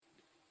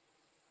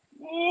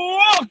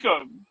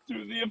Welcome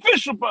to the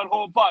official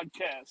Butthole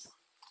Podcast.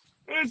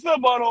 It's the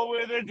Butthole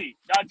with a D,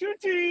 not two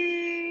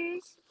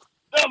T's.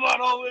 The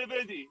Butthole with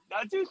a D,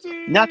 not two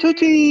T's. Not two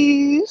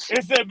T's.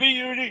 It's the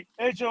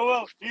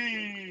BUDHOLE.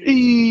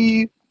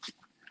 E.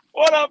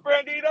 What up,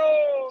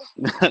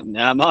 Brandito?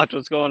 Not much.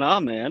 What's going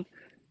on, man?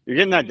 You're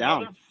getting that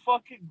down. Another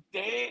fucking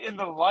day in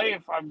the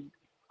life. I'm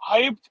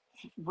hyped.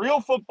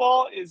 Real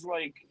football is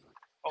like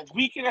a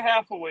week and a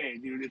half away,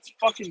 dude. It's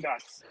fucking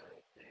nuts.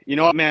 You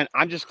know what, man?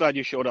 I'm just glad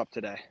you showed up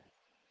today.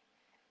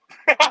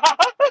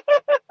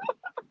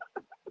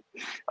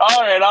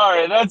 All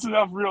right. That's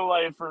enough real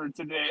life for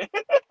today.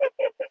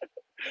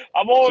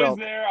 I'm always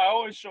there. I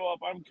always show up.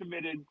 I'm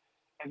committed.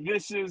 And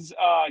this is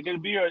going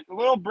to be a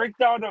little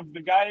breakdown of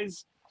the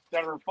guys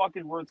that are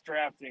fucking worth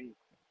drafting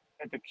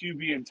at the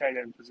QB and tight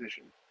end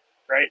position,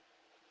 right?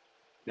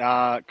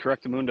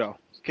 Correctamundo.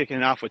 Kicking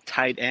it off with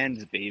tight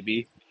ends,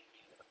 baby.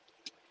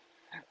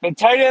 The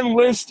tight end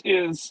list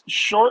is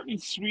short and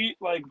sweet,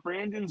 like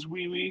Brandon's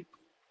wee-wee.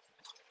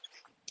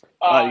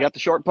 You got the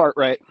short part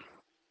right.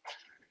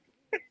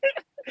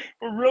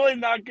 We're really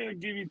not going to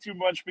give you too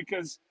much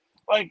because,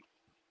 like,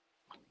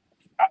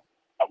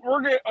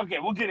 we'll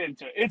get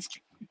into it. It's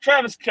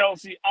Travis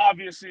Kelce,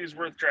 obviously, is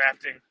worth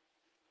drafting.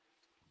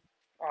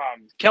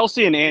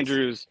 Kelce and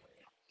Andrews,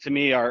 to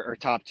me, are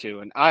top two,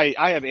 and I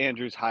have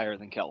Andrews higher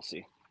than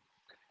Kelce.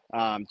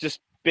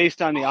 Just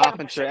based on the 100%.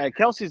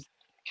 offense.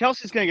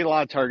 Kelce's going to get a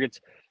lot of targets.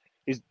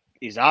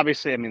 He's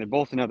obviously, I mean, they're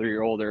both another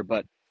year older,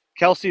 but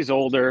Kelce's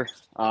older.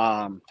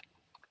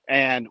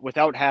 And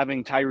without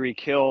having Tyreek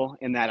Hill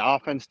in that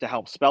offense to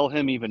help spell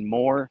him even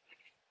more,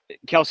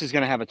 Kelce's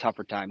going to have a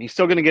tougher time. He's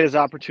still going to get his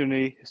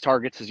opportunity, his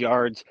targets, his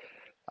yards.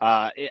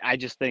 I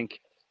just think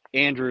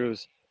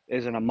Andrews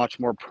is in a much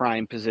more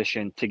prime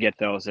position to get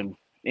those. And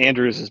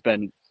Andrews has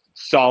been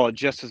solid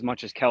just as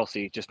much as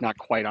Kelce, just not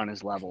quite on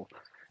his level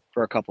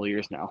for a couple of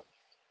years now.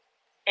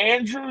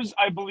 Andrews,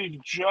 I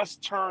believe,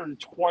 just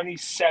turned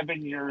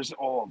 27 years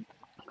old.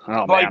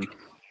 Oh, like, man.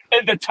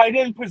 at the tight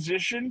end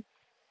position,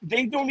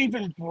 they don't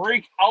even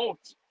break out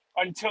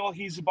until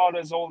he's about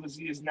as old as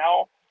he is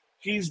now.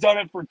 He's done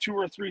it for 2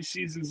 or 3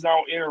 seasons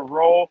now in a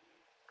row.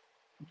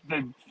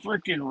 The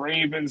freaking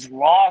Ravens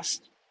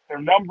lost their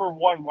number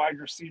one wide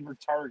receiver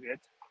target.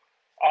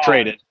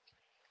 Traded.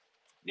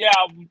 Yeah,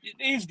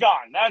 he's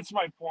gone. That's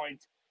my point.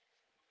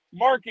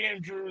 Mark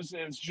Andrews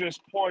is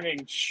just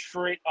pointing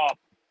straight up.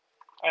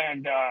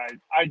 And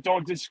I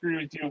don't disagree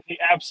with you. He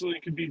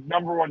absolutely could be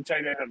number one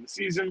tight end of the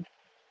season.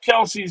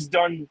 Kelce's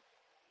done.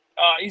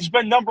 He's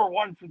been number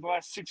one for the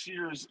last 6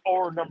 years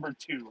or number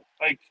 2.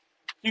 Like,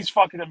 he's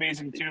fucking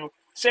amazing too.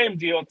 Same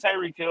deal.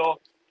 Tyreek Hill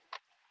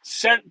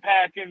sent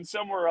packing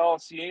somewhere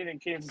else. He ain't in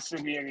Kansas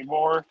City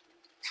anymore.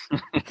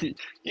 He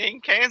ain't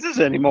in Kansas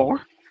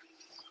anymore.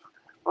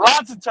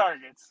 Lots of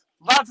targets.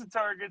 Lots of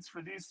targets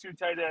for these two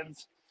tight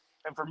ends.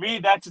 And for me,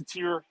 that's a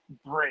tier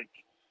break.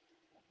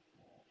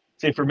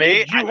 See, for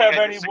me, do you have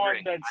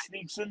anyone that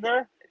sneaks in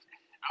there?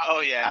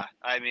 Oh, yeah.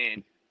 I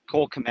mean,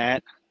 Cole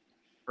Kmet,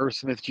 Irv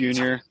Smith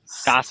Jr.,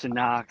 Dawson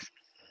Knox.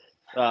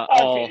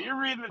 Okay,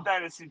 you're reading the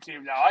dynasty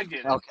team now. I get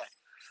it.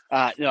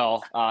 Okay.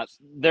 No,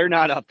 they're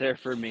not up there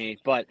for me,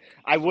 but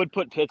I would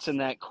put Pitts in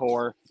that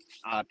core.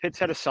 Pitts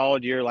had a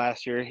solid year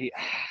last year.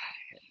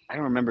 I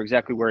don't remember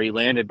exactly where he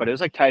landed, but it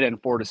was like tight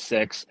end 4 to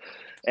 6.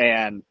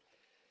 And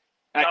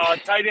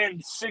tight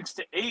end 6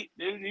 to 8,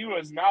 dude, he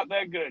was not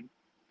that good.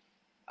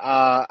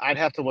 I'd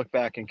have to look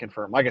back and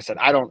confirm. Like I said,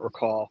 I don't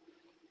recall.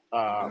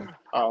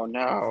 Oh,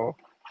 no.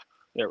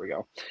 There we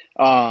go.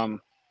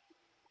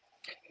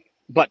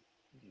 But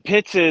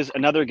Pitts is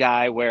another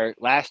guy where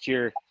last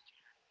year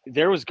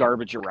there was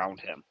garbage around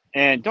him.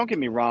 And don't get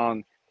me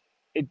wrong,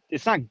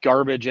 it's not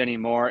garbage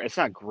anymore. It's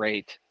not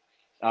great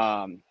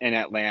in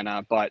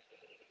Atlanta, but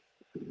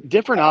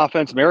different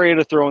offense.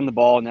 Mariota throwing the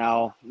ball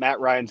now. Matt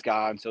Ryan's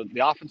gone, so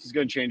the offense is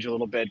going to change a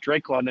little bit.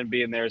 Drake London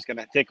being there is going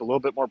to take a little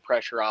bit more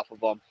pressure off of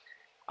them.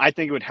 I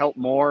think it would help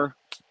more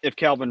if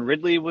Calvin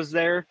Ridley was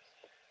there.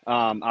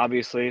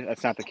 Obviously,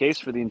 that's not the case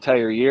for the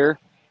entire year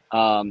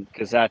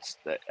because that's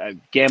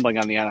gambling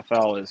on the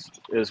NFL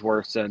is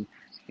worse than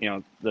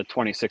the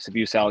 26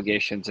 abuse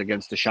allegations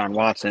against Deshaun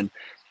Watson.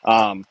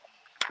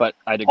 But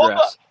I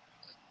digress.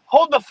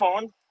 Hold the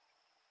phone.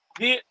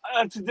 To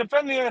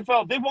defend the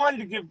NFL, they wanted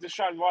to give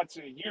Deshaun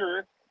Watson a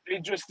year. They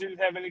just didn't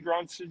have any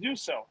grounds to do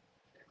so.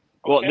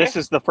 Okay? Well, this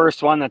is the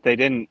first one that they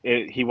didn't.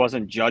 He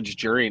wasn't judge,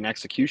 jury, and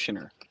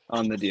executioner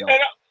on the deal. And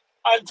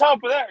on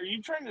top of that, are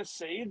you trying to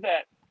say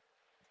that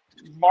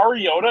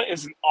Mariota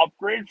is an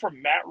upgrade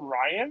from Matt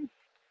Ryan?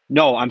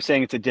 No, I'm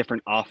saying it's a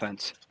different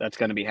offense that's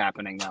going to be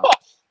happening now.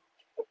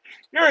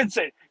 You're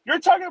insane. You're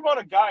talking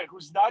about a guy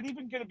who's not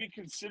even going to be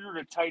considered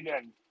a tight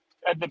end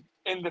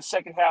in the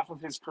second half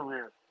of his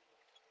career.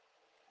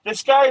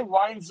 This guy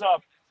lines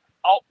up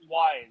out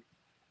wide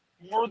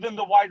more than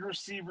the wide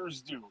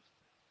receivers do.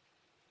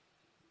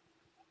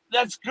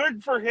 That's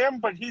good for him,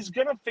 but he's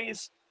going to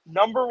face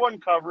number one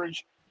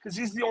coverage because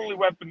he's the only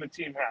weapon the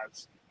team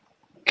has.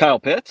 Kyle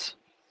Pitts?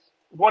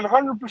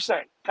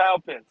 100%. Kyle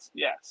Pitts,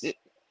 yes.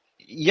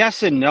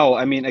 Yes and no.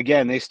 I mean,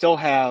 again, they still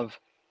have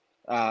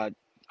uh,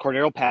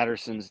 Cordero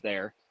Patterson's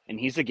there, and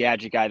he's a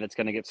gadget guy that's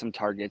going to get some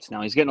targets.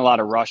 Now he's getting a lot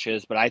of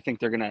rushes, but I think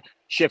they're going to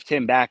shift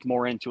him back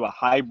more into a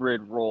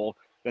hybrid role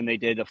than they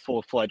did a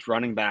full-fledged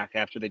running back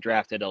after they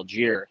drafted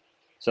Algier.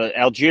 So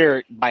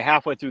Algier, by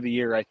halfway through the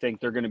year, I think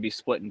they're going to be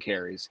splitting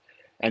carries,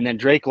 and then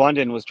Drake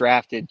London was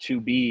drafted to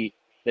be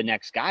the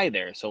next guy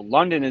there. So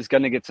London is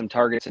going to get some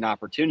targets and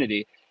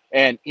opportunity,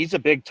 and he's a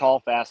big, tall,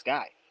 fast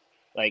guy.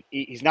 Like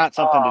he's not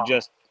something to Uh,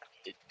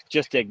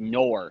 just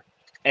ignore.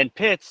 And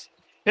Pitts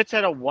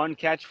had a one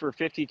catch for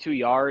 52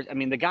 yards. I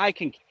mean, the guy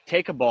can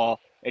take a ball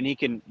and he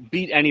can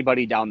beat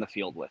anybody down the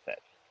field with it.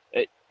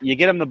 You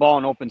get him the ball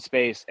in open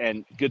space,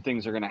 and good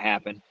things are going to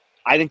happen.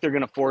 I think they're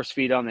going to force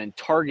feed him, and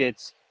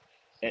targets,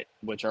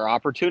 which are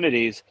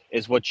opportunities,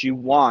 is what you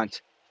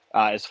want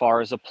as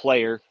far as a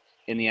player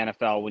in the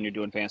NFL when you're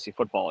doing fantasy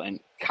football. And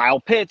Kyle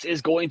Pitts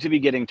is going to be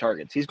getting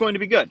targets. He's going to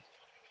be good.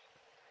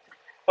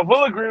 I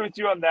will agree with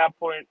you on that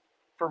point.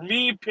 For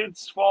me,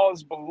 Pitts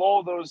falls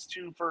below those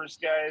two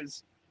first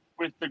guys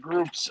with the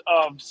groups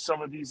of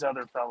some of these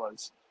other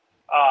fellas.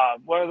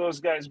 One of those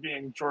guys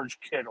being George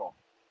Kittle.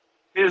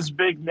 His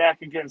big neck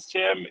against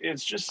him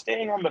is just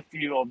staying on the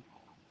field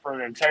for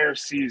an entire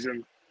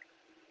season.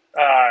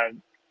 Uh,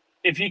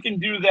 if he can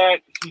do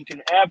that, he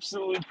can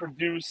absolutely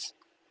produce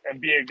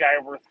and be a guy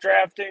worth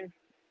drafting.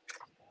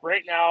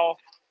 Right now,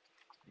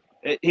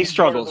 He he's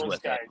one of struggles those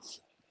with it.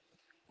 guys.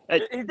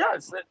 He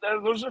does.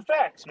 Those are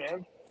facts,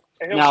 man.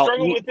 And he'll Now,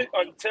 struggle with it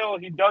until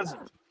he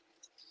doesn't.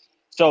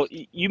 so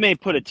you may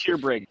put a tier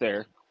break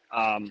there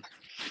um,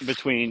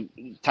 between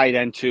tight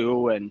end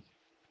 2 and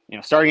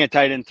starting at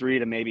tight end 3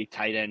 to maybe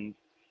tight end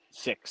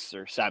 6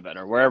 or 7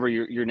 or wherever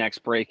your next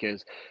break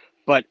is.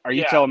 But are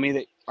you Yeah, telling me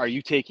that are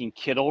you taking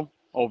Kittle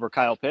over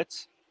Kyle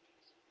Pitts?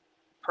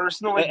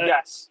 personally,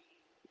 yes.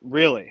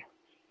 Really?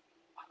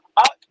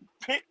 Uh,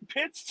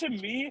 Pitts to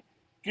me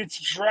gets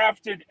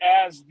drafted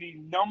as the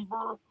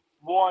number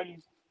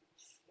one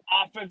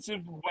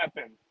offensive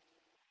weapon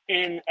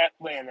in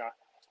Atlanta.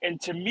 And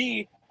to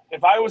me,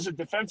 if I was a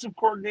defensive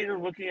coordinator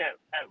looking at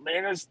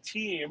Atlanta's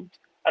team,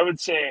 I would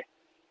say,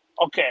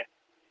 okay,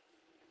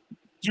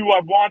 do I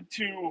want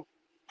to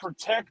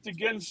protect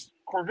against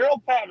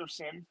Cordell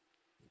Patterson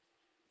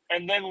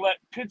and then let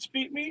Pitts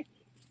beat me?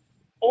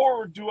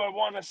 Or do I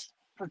want to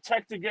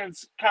protect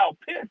against Kyle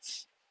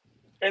Pitts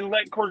and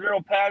let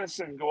Cordell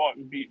Patterson go out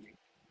and beat me?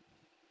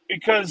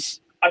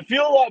 Because I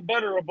feel a lot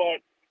better about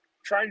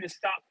trying to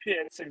stop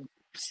Pitts and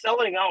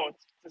selling out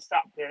to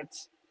stop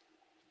Pitts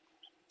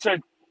to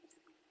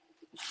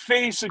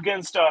face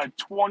against a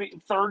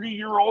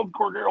 30-year-old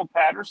Cordero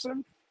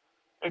Patterson.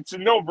 It's a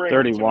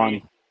no-brainer to 31.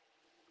 me.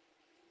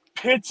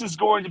 Pitts is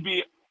going to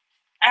be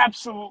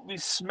absolutely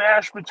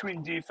smashed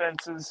between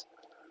defenses.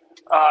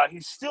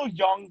 He's still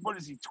young. What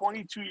is he,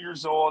 22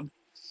 years old?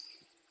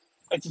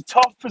 It's a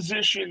tough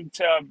position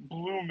to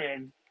bloom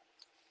in.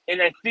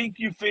 And I think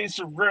you face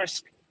a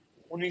risk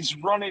when he's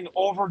running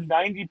over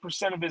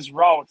 90% of his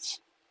routes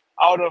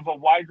out of a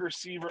wide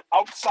receiver,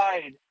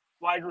 outside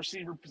wide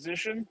receiver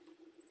position,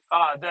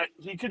 that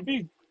he could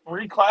be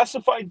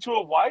reclassified to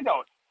a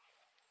wideout.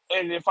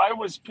 And if I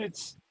was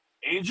Pitt's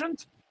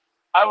agent,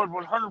 I would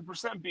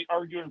 100% be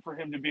arguing for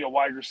him to be a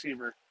wide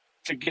receiver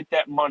to get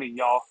that money,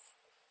 y'all.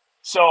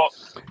 So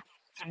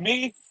to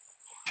me,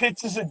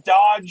 Pitts is a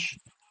dodge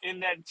in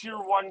that tier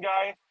one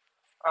guy.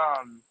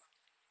 Um,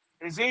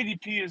 his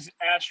ADP is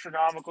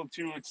astronomical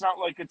too. It's not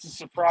like it's a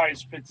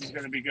surprise Pitts is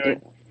going to be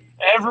good.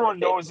 Everyone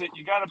knows it.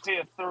 You got to pay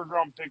a third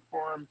round pick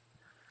for him.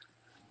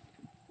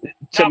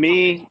 To Not for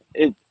me.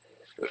 me,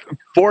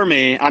 for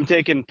me, I'm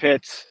taking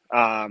Pitts.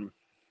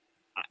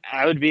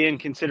 I would be in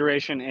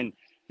consideration, and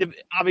it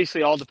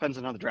obviously all depends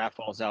on how the draft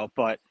falls out.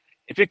 But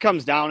if it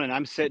comes down and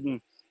I'm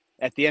sitting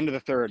at the end of the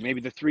third,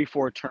 maybe the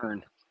 3-4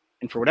 turn,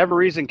 and for whatever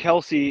reason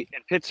Kelsey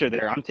and Pitts are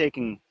there, I'm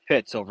taking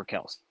Pitts over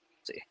Kelsey.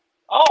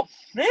 Oh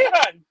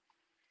man!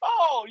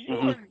 Oh,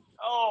 Mm-hmm.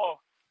 oh,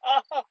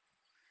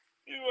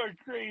 you are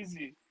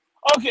crazy.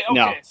 Okay.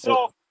 No,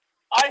 So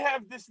I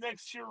have this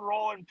next tier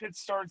roll, and Pitts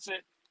starts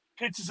it.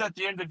 Pitts is at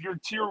the end of your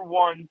tier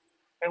one,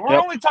 and we're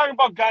yep. only talking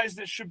about guys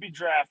that should be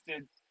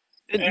drafted.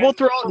 And we'll And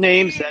throw out for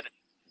names me,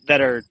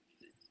 that are,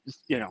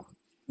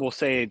 we'll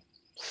say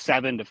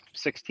 7 to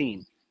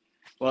 16.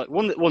 Well,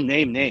 we'll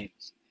name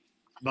names,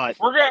 but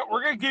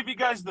we're gonna give you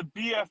guys the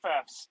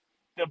BFFs,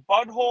 the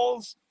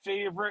Butthole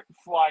favorite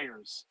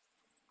flyers.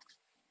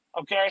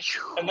 Okay,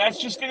 and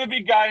that's just gonna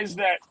be guys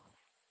that,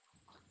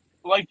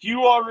 like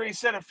you already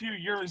said a few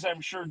years,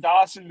 I'm sure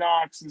Dawson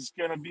Knox is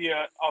gonna be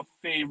a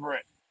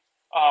favorite.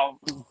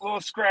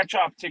 Little scratch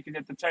off ticket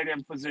at the tight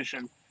end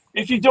position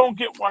if you don't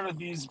get one of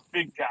these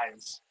big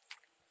guys.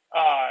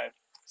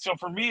 So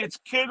for me, it's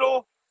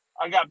Kittle.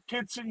 I got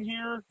Pitts in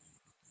here.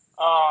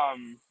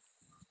 Um,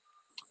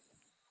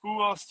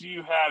 who else do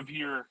you have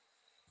here?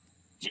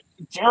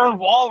 Darren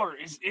Waller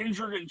is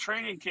injured in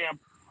training camp.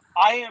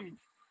 I am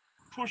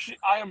pushing.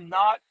 I am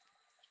not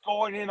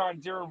going in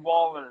on Darren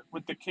Waller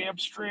with the camp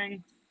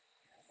string.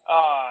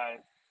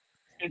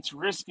 It's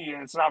risky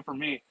and it's not for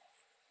me.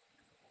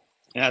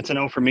 Yeah, it's an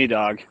O for me,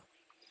 dog.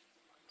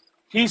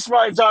 He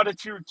slides out of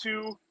tier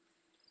two.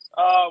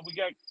 We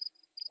got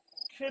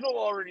Kittle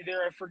already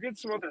there. I forget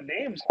some other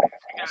names. We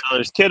got So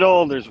there's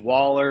Kittle, there's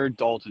Waller,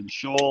 Dalton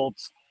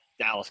Schultz,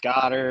 Dallas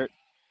Goddard,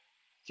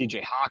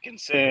 TJ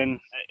Hawkinson.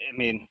 I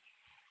mean,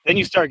 then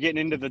you start getting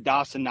into the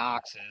Dawson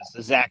Knoxes,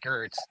 the Zach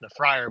Ertz, the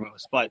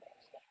Fryermuths, but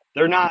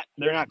they're not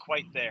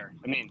quite there.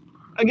 I mean,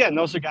 again,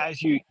 those are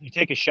guys you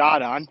take a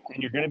shot on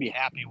and you're going to be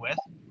happy with.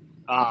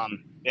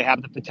 They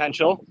have the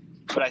potential,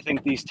 but I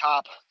think these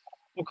top,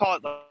 we'll call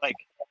it like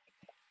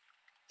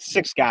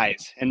six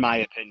guys, in my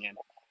opinion,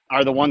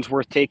 are the ones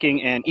worth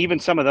taking. And even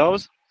some of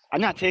those,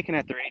 I'm not taking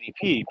at their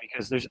ADP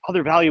because there's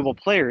other valuable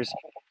players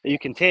that you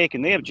can take,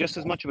 and they have just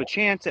as much of a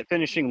chance at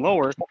finishing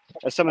lower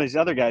as some of these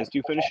other guys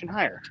do finishing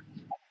higher.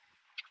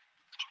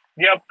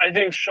 Yep, I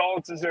think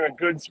Schultz is in a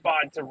good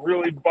spot to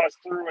really bust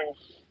through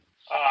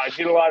and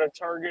get a lot of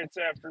targets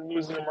after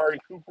losing Amari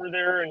Cooper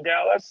there in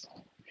Dallas.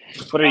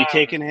 But are you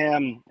taking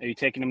him? Are you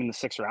taking him in the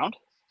 6th round?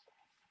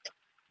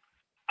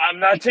 I'm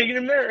not taking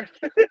him there.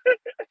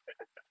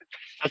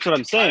 That's what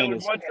I'm saying. I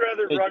would much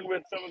rather run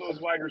with some of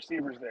those wide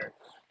receivers there.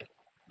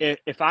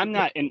 If I'm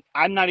not, and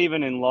I'm not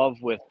even in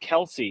love with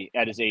Kelce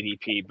at his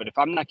ADP, but if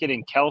I'm not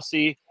getting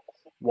Kelce,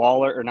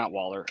 Waller, or not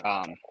Waller,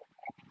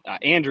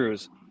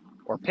 Andrews,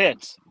 or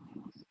Pitts,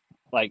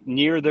 like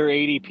near their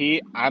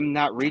ADP, I'm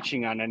not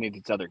reaching on any of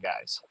these other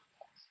guys.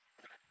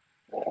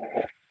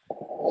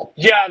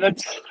 Yeah,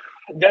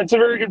 that's a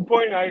very good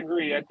point. I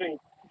agree. I think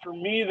for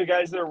me, the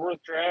guys that are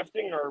worth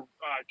drafting are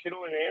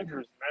Kittle and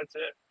Andrews, and that's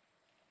it.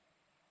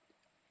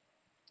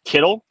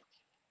 Kittle?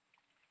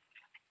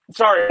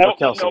 Sorry, Or no,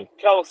 Kelce?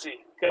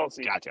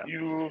 Kelce. Gotcha.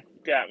 You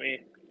got me.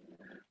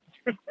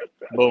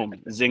 Boom,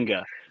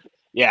 Zinga.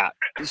 Yeah.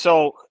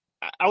 So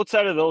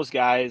outside of those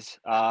guys,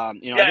 I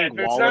think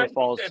Waller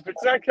falls. If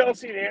it's not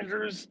Kelce and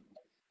Andrews,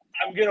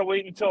 I'm gonna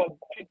wait until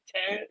pick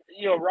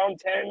 10, round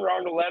 10,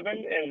 round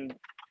 11, and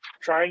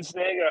try and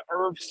snag a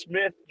Irv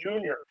Smith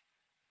Jr.,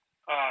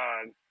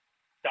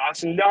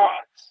 Dawson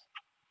Knox,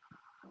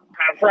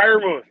 Pat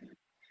Fryermuth.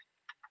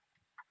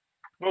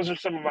 Those are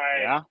some of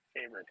my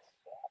favorites.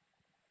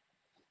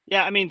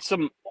 Yeah, I mean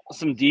some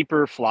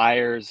deeper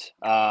flyers.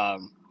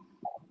 Austin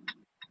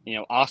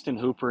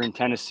Hooper in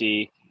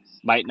Tennessee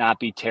might not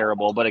be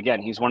terrible, but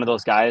again, he's one of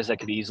those guys that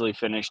could easily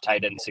finish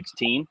tight end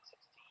 16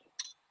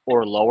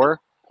 or lower.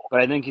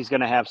 But I think he's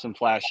going to have some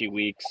flashy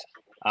weeks.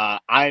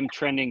 I'm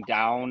trending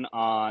down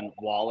on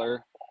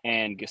Waller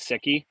and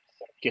Gesicki.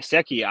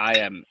 Gesicki, I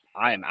am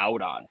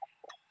out on.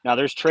 Now,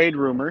 there's trade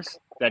rumors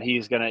that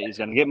he's gonna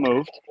get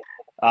moved,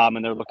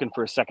 and they're looking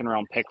for a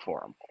 2nd-round pick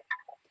for him.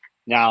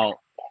 Now,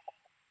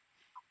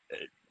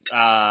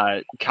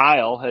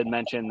 Kyle had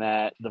mentioned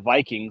that the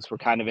Vikings were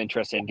kind of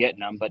interested in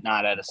getting him, but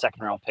not at a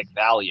 2nd-round pick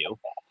value.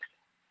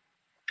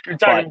 You're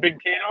talking Big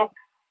Cato?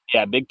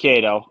 Yeah, Big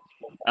Cato.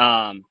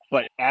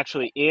 But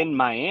actually in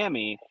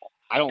Miami,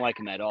 I don't like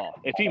him at all.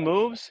 If he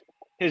moves,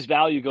 his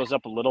value goes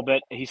up a little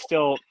bit.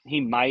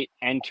 He might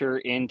enter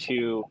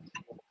into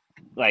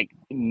like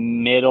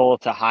middle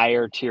to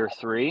higher tier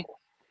 3,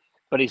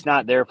 but he's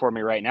not there for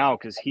me right now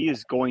because he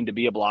is going to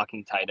be a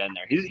blocking tight end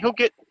there. He'll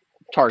get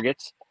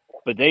targets,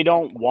 but they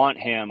don't want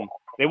him.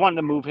 They want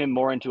to move him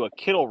more into a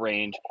Kittle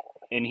range,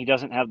 and he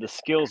doesn't have the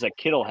skills that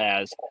Kittle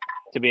has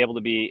to be able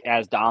to be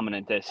as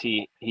dominant as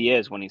he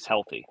is when he's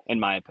healthy, in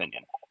my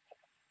opinion.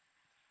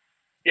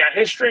 Yeah,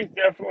 his strength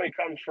definitely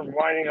comes from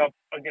lining up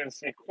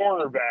against a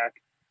cornerback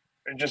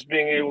and just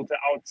being able to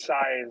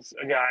outsize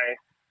a guy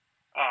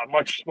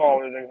much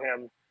smaller than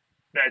him.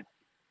 That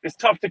it's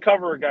tough to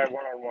cover a guy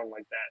one-on-one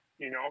like that,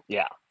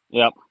 Yeah.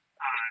 Yep.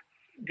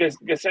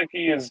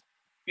 Gesicki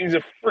he's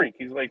a freak.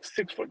 He's like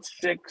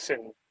 6'6"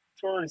 and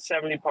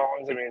 270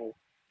 pounds. I mean,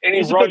 and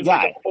he runs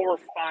like a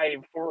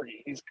 4.5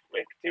 40. He's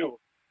quick too.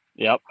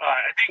 Yep.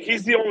 I think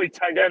he's the only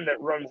tight end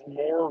that runs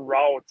more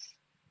routes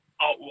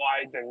out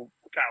wide than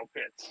Kyle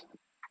Pitts.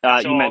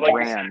 You meant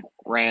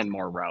ran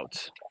more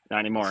routes. Not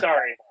anymore.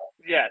 Sorry.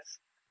 Yes.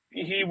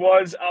 He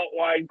was out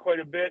wide quite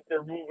a bit.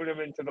 They're moving him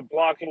into the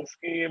blocking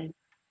scheme.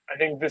 I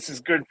think this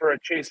is good for a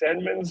Chase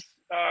Edmonds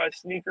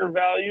sneaker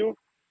value,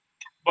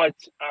 but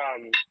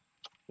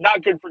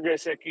not good for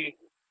Gesicki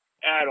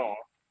at all.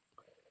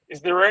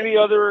 Is there any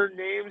other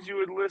names you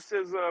would list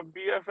as a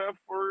BFF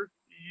for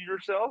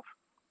yourself?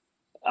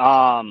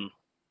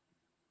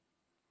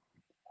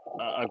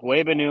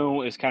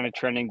 Agwebanu is kind of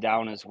trending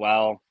down as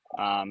well.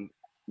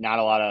 Not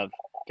a lot of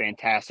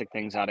fantastic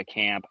things out of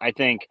camp. I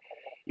think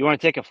you want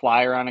to take a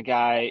flyer on a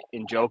guy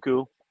in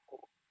Njoku.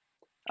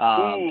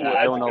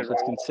 I don't know if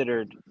it's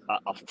considered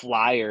a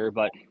flyer,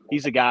 but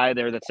he's a guy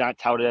there that's not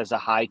touted as a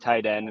high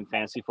tight end in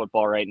fantasy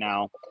football right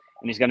now.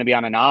 And he's going to be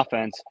on an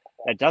offense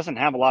that doesn't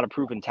have a lot of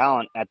proven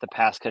talent at the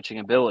pass catching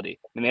ability.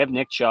 I mean, they have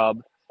Nick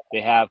Chubb,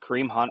 they have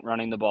Kareem Hunt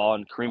running the ball,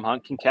 and Kareem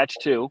Hunt can catch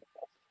too,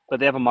 but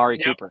they have Amari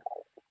Cooper.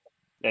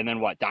 And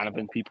then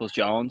Donovan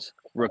Peoples-Jones,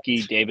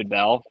 rookie David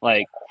Bell.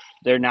 Like,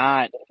 they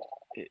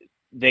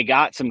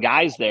got some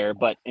guys there,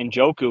 but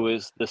Njoku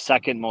is the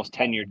 2nd most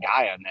tenured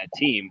guy on that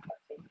team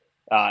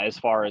as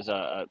far as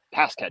a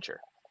pass catcher.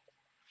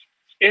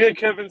 in a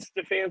Kevin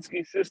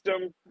Stefanski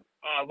system,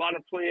 a lot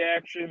of play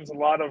actions, a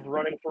lot of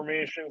running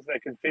formations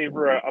that can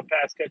favor a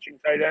pass catching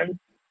tight end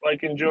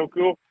like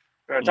Njoku.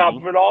 And on top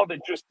Hmm. of it all, they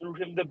just threw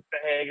him the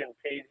bag and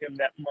paid him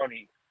that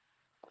money.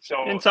 So,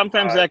 And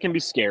sometimes that can be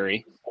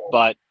scary.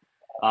 But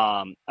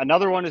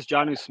another one is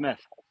Jonnu Smith.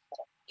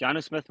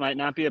 Jonnu Smith might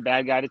not be a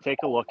bad guy to take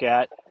a look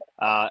at.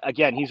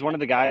 Again, he's one of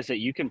the guys that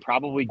you can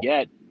probably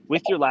get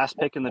with your last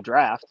pick in the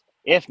draft.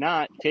 If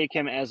not, take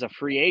him as a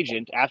free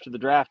agent after the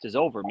draft is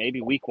over,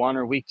 maybe week 1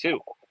 or week 2.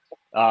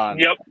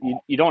 yep,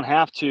 You don't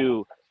have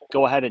to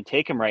go ahead and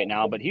take him right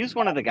now, but he's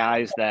one of the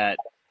guys that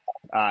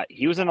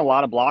he was in a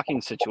lot of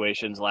blocking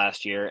situations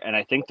last year, and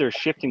I think they're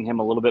shifting him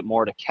a little bit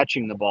more to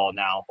catching the ball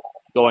now,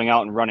 going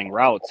out and running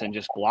routes and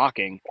just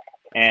blocking.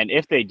 And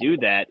if they do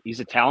that, he's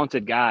a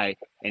talented guy,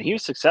 and he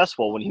was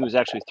successful when he was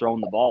actually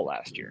throwing the ball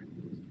last year.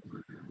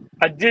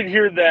 I did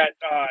hear that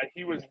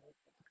he was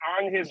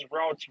on his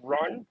routes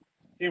run.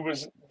 He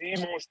was the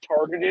most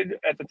targeted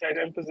at the tight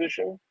end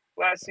position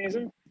last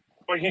season,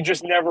 but he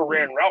just never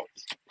ran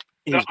routes.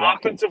 He The was blocking.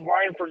 offensive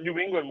line for New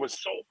England was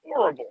so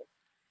horrible.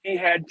 He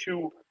had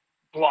to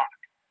block.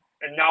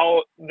 And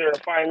now they're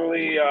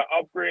finally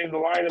upgrading the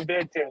line a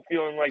bit and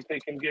feeling like they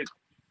can get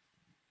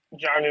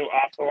Jonnu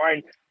off the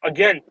line.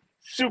 Again,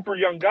 super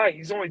young guy.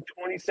 He's only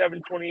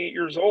 27, 28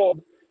 years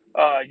old.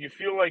 You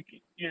feel like,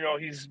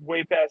 he's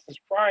way past his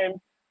prime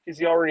because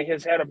he already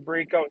has had a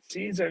breakout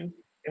season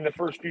in the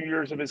first few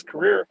years of his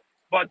career.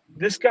 But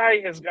this guy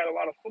has got a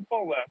lot of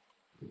football left.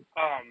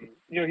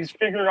 He's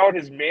figuring out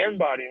his man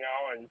body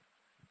now. And,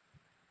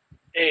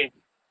 hey,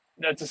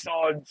 that's a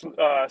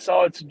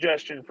solid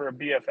suggestion for a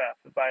BFF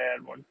if I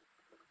had one.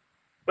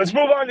 Let's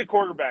move on to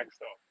quarterbacks,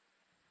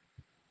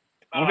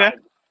 though. Okay.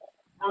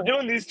 We're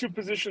doing these two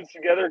positions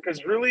together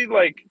because really,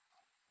 like,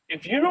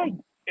 if you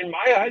don't, in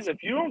my eyes,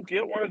 if you don't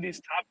get one of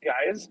these top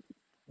guys,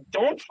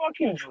 don't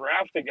fucking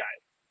draft a guy.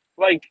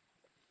 Like,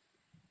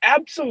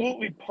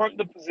 absolutely punt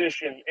the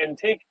position and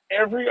take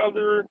every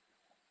other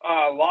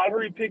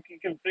lottery pick you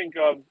can think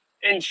of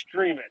and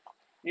stream it.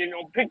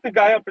 Pick the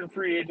guy up in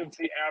free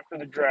agency after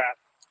the draft,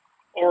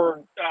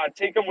 or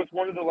take him with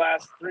one of the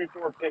last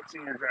 3-4 picks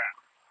in your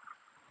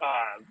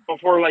draft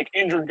before like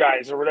injured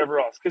guys or whatever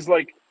else. Because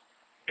like,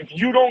 if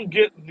you don't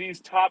get these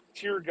top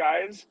tier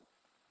guys,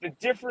 the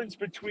difference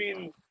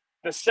between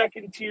the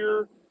second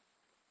tier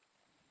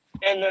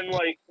and then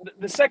like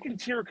the second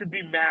tier could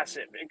be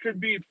massive. It could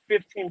be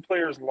 15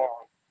 players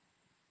long,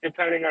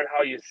 depending on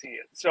how you see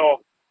it.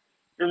 So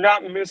you're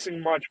not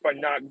missing much by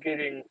not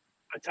getting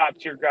a top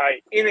tier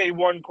guy in a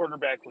one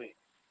quarterback league,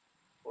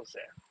 we'll say.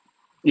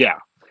 Yeah.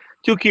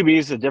 2 QBs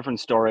is a different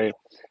story.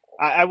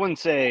 I wouldn't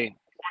say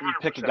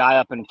pick a 100%. guy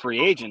up in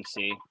free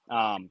agency,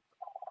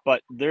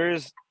 but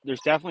there's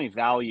definitely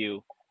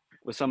value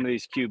with some of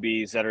these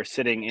QBs that are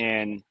sitting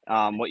in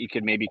what you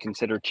could maybe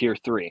consider tier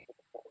 3.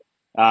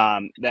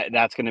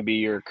 That's going to be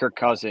your Kirk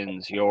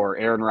Cousins, your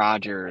Aaron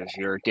Rodgers,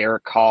 your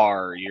Derek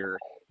Carr, your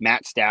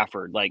Matt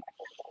Stafford, like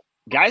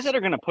guys that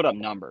are going to put up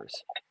numbers.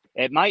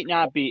 It might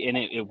not be, and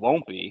it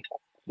won't be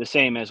the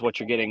same as what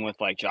you're getting with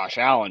like Josh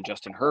Allen,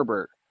 Justin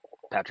Herbert,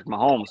 Patrick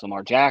Mahomes,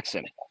 Lamar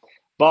Jackson,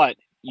 but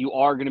you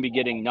are going to be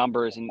getting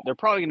numbers, and they're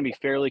probably going to be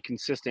fairly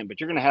consistent. But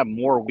you're going to have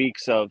more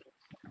weeks of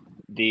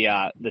the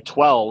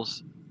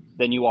 12s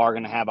than you are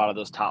going to have out of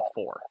those top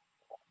 4.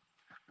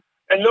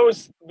 And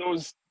those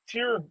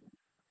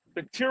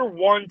the tier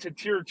 1 to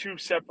tier 2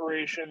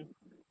 separation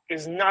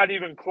is not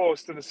even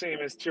close to the same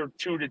as tier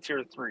 2 to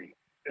tier 3.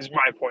 Is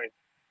my point.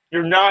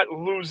 You're not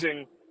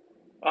losing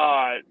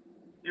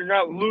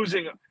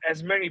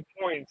as many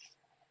points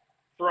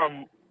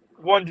from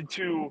 1 to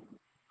 2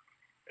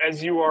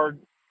 as you are,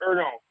 or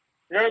no,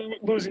 you're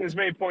not losing as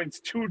many points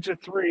 2 to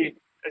 3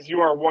 as you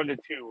are 1 to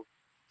 2.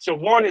 So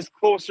 1 is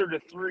closer to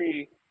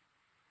 3.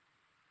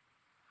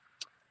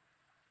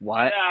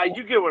 What?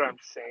 You get what I'm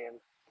saying.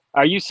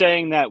 Are you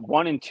saying that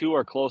 1 and 2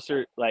 are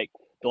closer? Like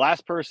the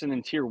last person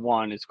in tier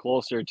 1 is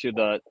closer to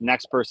the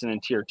next person in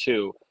tier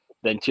 2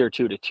 than tier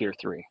 2 to tier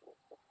 3?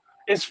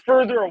 It's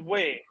further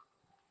away.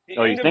 The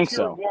Oh, you end of think tier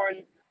so?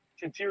 1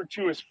 to tier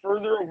 2 is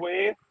further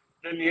away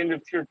than the end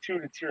of tier 2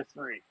 to tier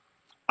 3.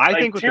 I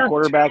Like think with the tier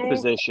quarterback 2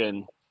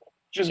 position,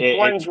 just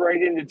blends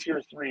right into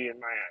tier 3 in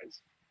my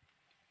eyes.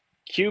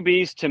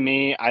 QBs to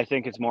me, I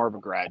think it's more of a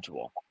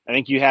gradual. I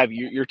think you have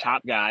your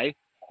top guy,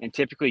 and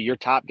typically your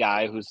top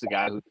guy, who's the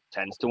guy who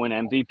tends to win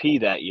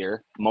MVP that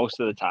year most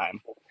of the time,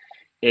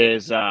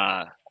 is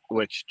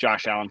which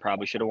Josh Allen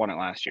probably should have won it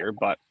last year,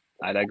 but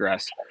I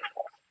digress.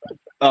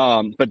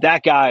 But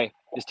that guy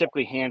is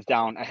typically hands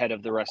down ahead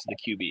of the rest of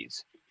the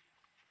QBs.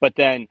 But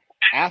then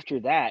after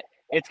that,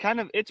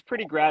 it's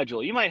pretty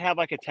gradual. You might have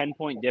like a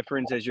 10-point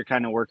difference as you're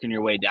kind of working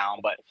your way down,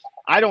 but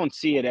I don't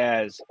see it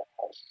as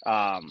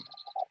I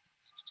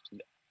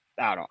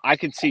don't know. I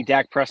could see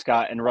Dak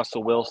Prescott and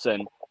Russell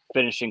Wilson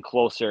finishing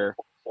closer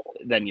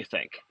than you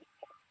think.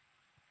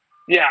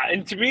 Yeah,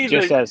 and to me,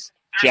 Just as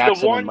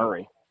Jackson and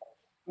Murray.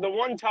 The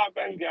one top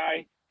end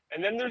guy,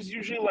 and then there's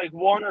usually like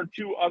 1 or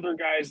 2 other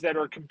guys that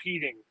are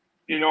competing.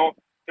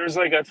 There's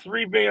like a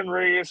 3-man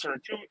race or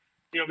 2.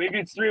 maybe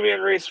it's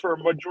 3-man race for a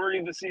majority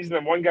of the season,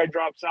 and one guy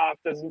drops off,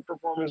 doesn't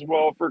perform as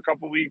well for a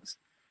couple weeks.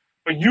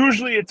 But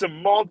usually it's a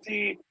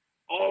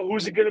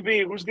who's it going to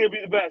be? Who's going to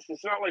be the best?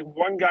 It's not like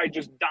one guy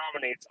just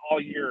dominates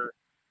all year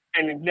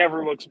and it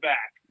never looks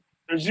back.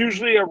 There's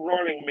usually a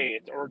running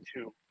mate or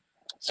two.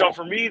 So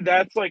for me,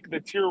 that's like the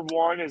tier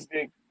one is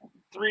the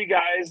 3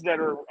 guys that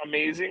are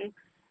amazing.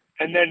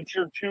 And then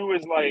tier 2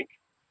 is like,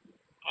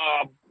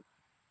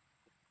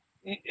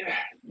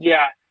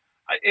 yeah,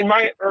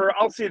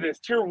 I'll say this: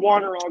 tier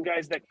 1 are all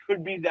guys that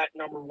could be that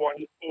number 1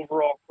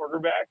 overall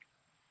quarterback,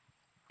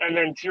 and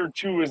then tier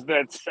 2 is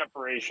that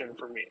separation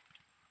for me.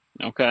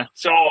 Okay.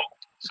 So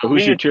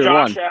who's your tier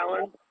Josh 1?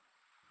 Allen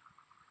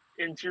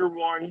in tier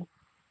 1.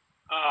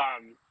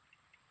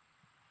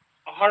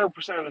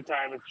 100% of the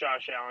time, it's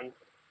Josh Allen.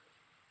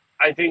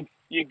 I think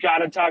you got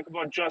to talk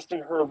about Justin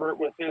Herbert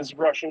with his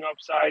rushing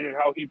upside and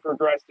how he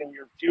progressed in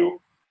year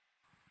 2.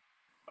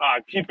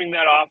 Keeping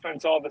that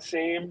offense all the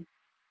same,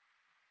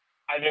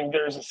 I think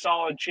there's a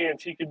solid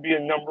chance he could be a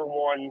number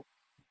 1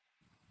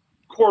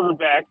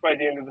 quarterback by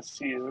the end of the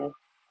season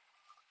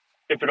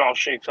if it all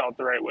shakes out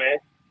the right way.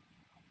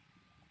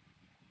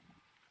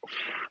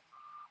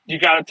 You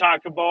got to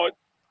talk about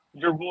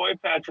your boy,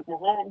 Patrick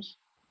Mahomes.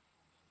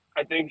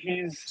 I think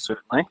he's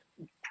certainly.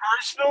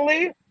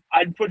 Personally,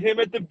 I'd put him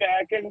at the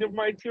back end of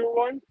my tier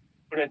 1,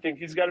 but I think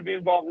he's got to be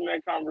involved in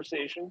that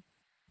conversation.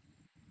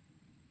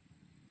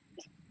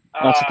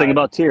 That's the thing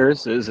about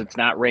tiers is it's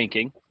not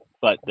ranking,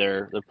 but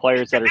they're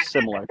players that are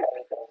similar.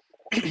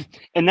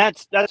 And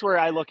that's where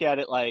I look at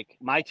it. Like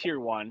my tier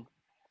 1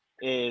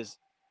 is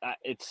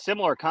it's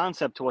similar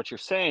concept to what you're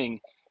saying,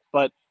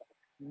 but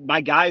my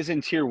guys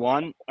in tier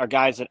 1 are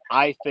guys that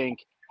I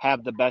think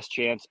have the best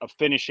chance of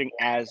finishing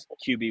as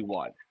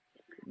QB1.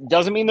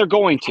 Doesn't mean they're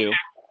going to,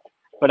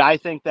 but I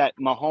think that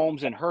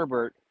Mahomes and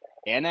Herbert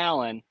and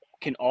Allen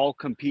can all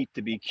compete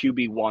to be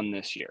QB1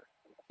 this year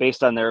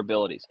based on their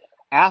abilities.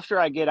 After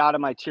I get out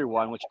of my tier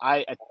 1, which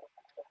I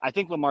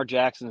think Lamar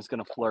Jackson is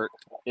going to flirt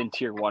in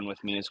tier 1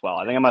 with me as well.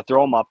 I think I'm going to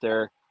throw him up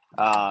there.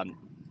 I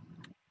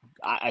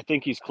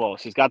think he's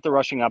close. He's got the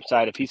rushing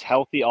upside. If he's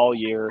healthy all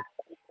year,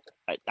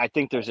 I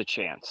think there's a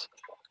chance.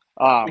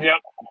 Yep.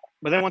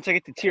 But then once I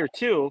get to tier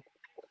 2,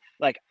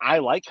 like I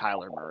like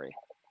Kyler Murray.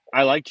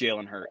 I like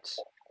Jalen Hurts.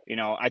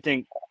 I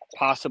think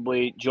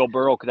possibly Joe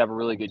Burrow could have a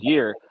really good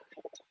year.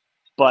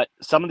 But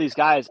some of these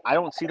guys, I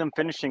don't see them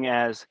finishing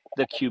as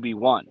the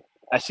QB1.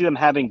 I see them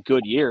having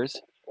good years.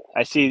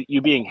 I see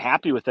you being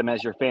happy with them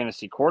as your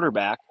fantasy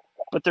quarterback,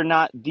 but they're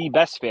not the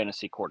best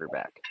fantasy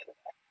quarterback.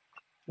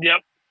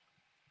 Yep,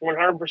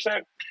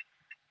 100%.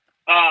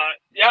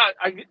 Yeah,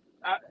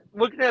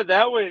 looking at it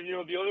that way, the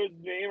other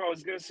name I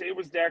was going to say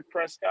was Dak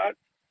Prescott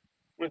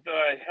with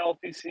a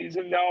healthy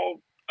season now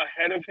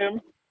ahead of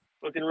him,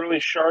 looking really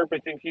sharp. I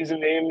think he's a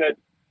name that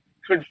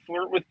could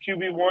flirt with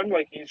QB1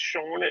 like he's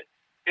shown it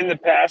in the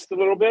past a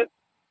little bit.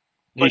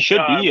 He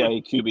should be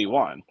a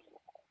QB1.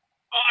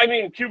 I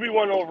mean,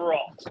 QB1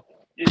 overall.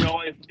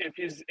 If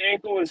his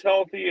ankle is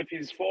healthy, if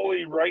he's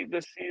fully right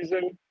this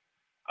season,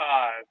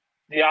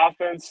 the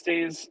offense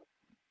stays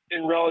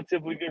in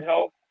relatively good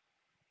health.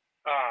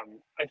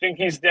 I think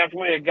he's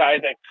definitely a guy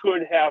that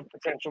could have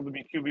potential to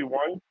be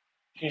QB1.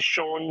 He's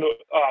shown the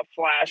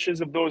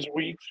flashes of those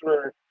weeks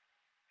where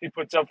he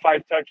puts up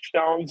 5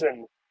 touchdowns,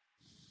 and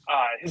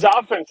his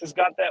offense has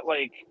got that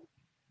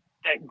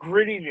that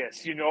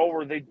grittiness,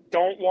 where they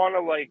don't want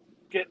to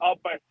get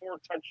up by 4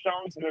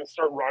 touchdowns and then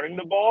start running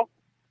the ball.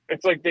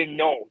 It's like they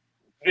know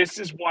this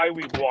is why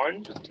we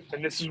won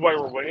and this is why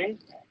we're winning,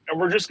 and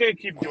we're just going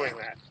to keep doing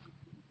that.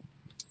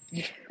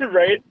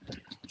 Right?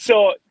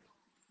 So,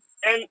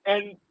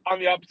 and on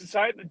the opposite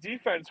side, the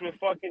defense with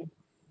fucking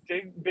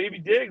Baby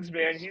Diggs,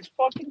 man, he's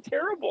fucking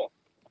terrible.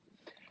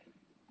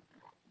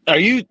 Are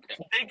you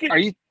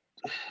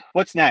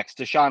what's next?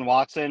 Deshaun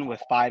Watson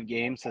with 5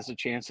 games has a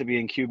chance to be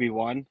in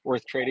QB1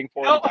 worth trading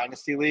for in the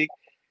Dynasty League?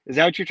 Is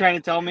that what you're trying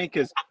to tell me?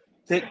 Because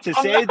to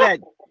say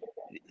that,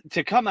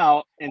 to come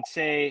out and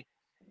say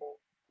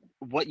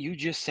what you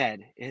just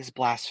said is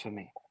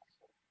blasphemy.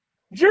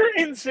 You're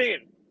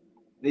insane.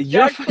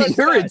 You're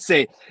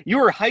insane. You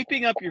are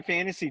hyping up your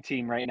fantasy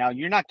team right now.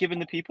 You're not giving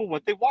the people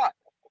what they want.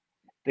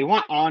 They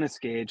want honest,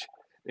 Gage.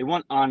 They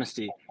want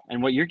honesty.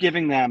 And what you're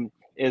giving them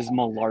is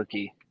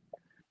malarkey.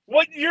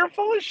 What? You're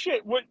full of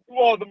shit.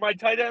 My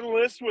tight end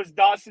list was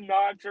Dawson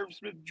Knox, Irv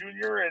Smith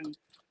Jr., and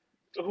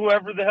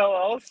whoever the hell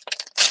else.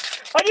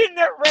 I didn't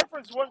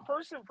reference one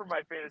person for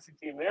my fantasy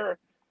team there.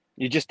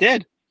 You just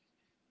did.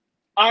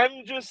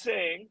 I'm just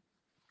saying,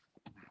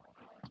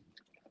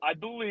 I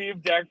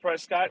believe Dak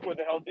Prescott with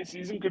a healthy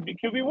season could be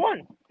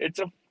QB1. It's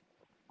a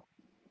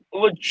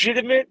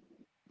legitimate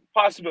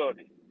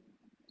possibility.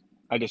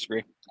 I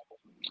disagree.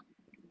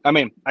 I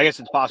mean, I guess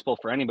it's possible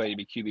for anybody to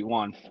be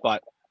QB1,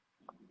 but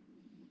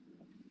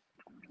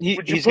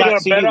would you put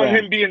a bet on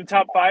him being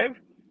top 5?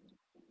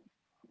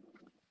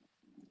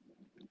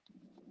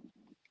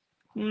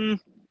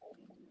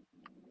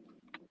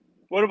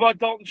 What about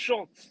Dalton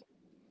Schultz?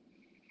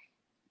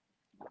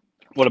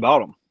 What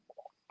about him?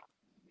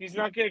 He's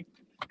not going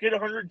to get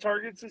 100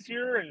 targets this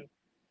year, and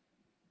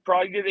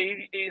probably get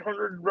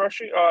 800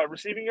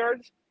 receiving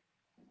yards.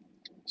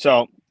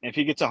 So if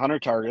he gets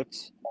 100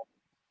 targets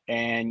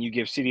and you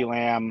give CeeDee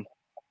Lamb,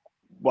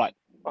 what?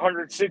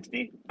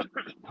 160.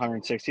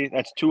 160?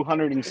 That's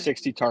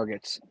 260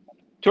 targets.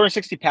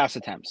 260 pass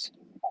attempts.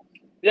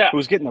 Yeah.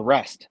 Who's getting the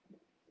rest?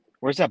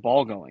 Where's that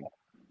ball going?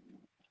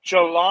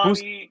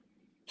 Jelani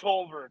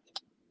Tolbert.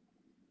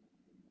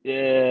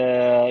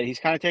 He's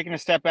kind of taking a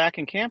step back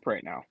in camp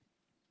right now.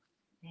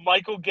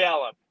 Michael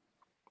Gallup.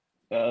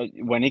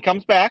 When he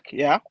comes back,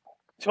 yeah.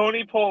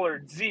 Tony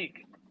Pollard.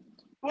 Zeke.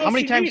 How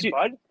many times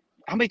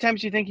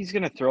do you think he's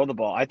going to throw the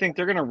ball? I think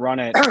they're going to run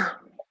it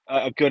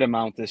a good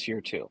amount this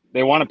year too.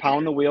 They want to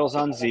pound the wheels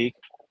on Zeke.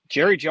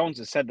 Jerry Jones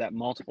has said that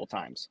multiple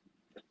times.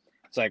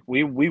 It's like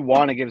we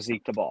want to give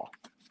Zeke the ball.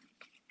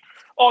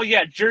 Oh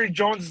yeah, Jerry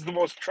Jones is the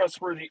most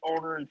trustworthy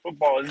owner in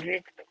football, isn't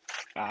he?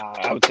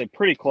 I would say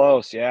pretty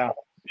close, yeah.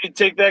 You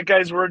take that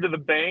guy's word to the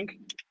bank.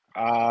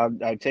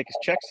 I'd take his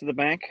checks to the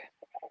bank.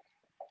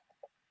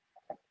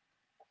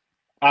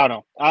 I don't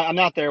know. I'm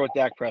not there with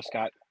Dak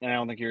Prescott, and I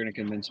don't think you're going to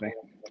convince me.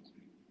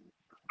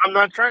 I'm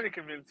not trying to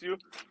convince you. I'm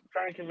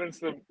trying to convince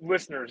the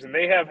listeners, and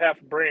they have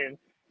half a brain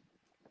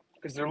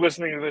because they're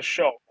listening to this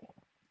show.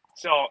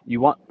 So you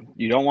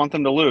don't want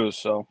them to lose,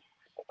 so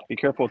be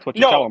careful with what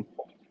you tell them.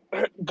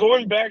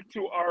 Going back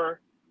to our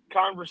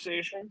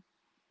conversation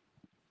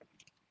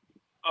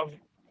of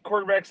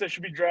quarterbacks that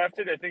should be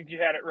drafted, I think you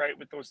had it right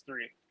with those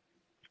three.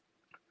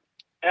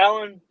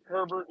 Allen,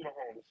 Herbert,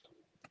 Mahomes.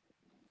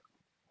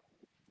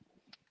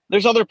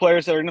 There's other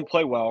players that are going to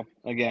play well.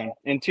 Again,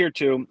 in Tier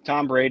 2,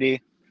 Tom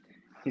Brady,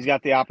 he's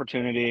got the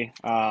opportunity.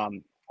 He's Lamar,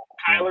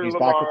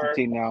 back with the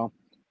team now.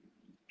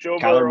 Kyler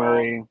Kyler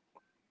Murray.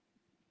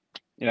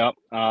 Yep.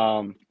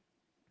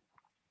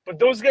 But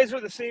those guys are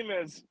the same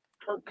as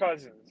Kirk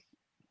Cousins,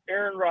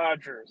 Aaron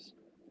Rodgers,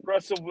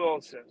 Russell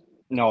Wilson.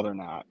 No, they're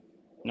not.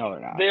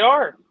 They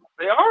are.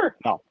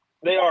 No.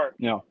 They are.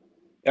 No.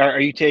 Are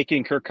you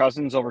taking Kirk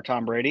Cousins over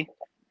Tom Brady?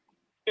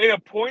 In a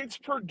points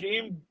per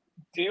game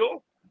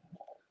deal,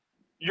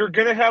 you're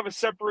going to have a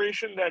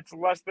separation that's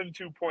less than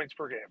 2 points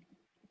per game.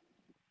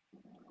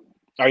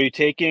 Are you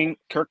taking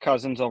Kirk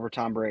Cousins over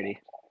Tom Brady?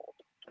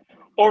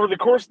 Over the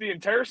course of the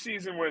entire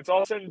season, when it's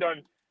all said and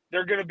done,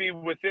 they're going to be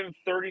within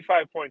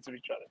 35 points of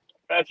each other.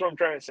 That's what I'm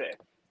trying to say.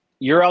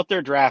 You're out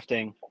there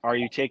drafting. Are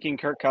you taking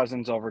Kirk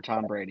Cousins over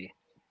Tom Brady?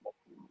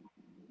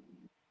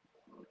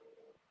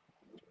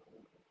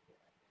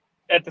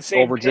 At the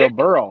same over pick? Joe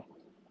Burrow.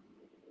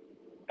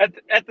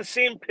 At the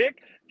same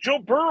pick? Joe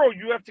Burrow,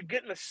 you have to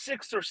get in the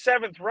 6th or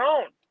 7th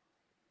round.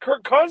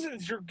 Kirk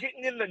Cousins, you're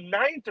getting in the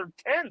 9th or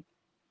 10th.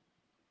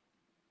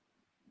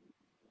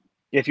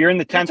 If you're in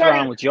the 10th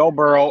round with Joe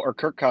Burrow or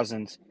Kirk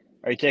Cousins,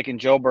 are you taking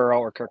Joe Burrow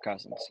or Kirk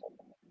Cousins?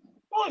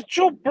 Well, if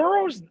Joe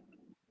Burrow's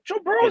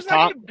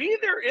not going to be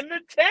there in the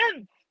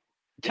 10th.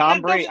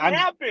 Tom Brady, doesn't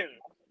happen.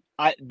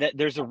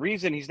 There's a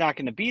reason he's not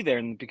going to be there,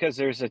 and because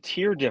there's a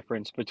tier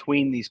difference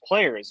between these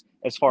players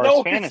as far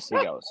as fantasy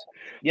goes.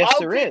 Yes,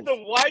 there is. I'll take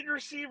the wide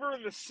receiver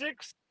in the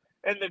 6th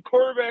and the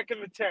quarterback in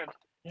the 10th.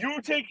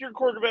 You take your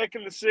quarterback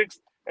in the 6th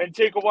and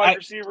take a wide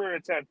receiver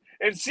in the 10th.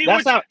 And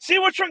see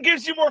which one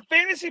gives you more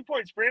fantasy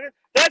points, Brandon.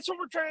 That's what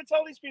we're trying to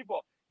tell these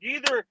people. You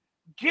either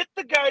get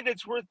the guy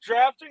that's worth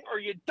drafting or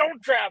you don't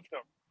draft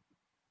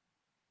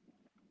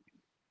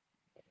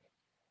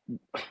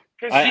him.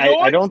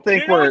 I don't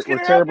think we're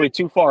terribly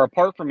too far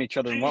apart from each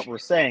other in what we're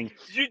saying.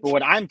 But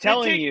what I'm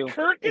telling you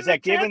is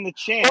that given the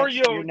chance,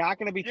 you're not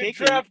going to be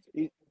taking.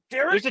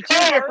 There's a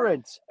tier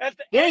difference.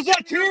 There's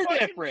a tier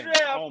difference.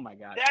 Oh my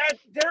God!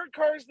 Derek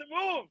Carr is the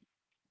move.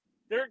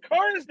 Derek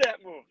Carr is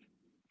that move.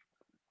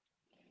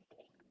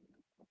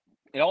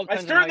 It all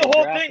depends on how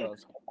you draft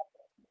those.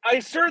 I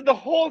started the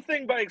whole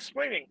thing by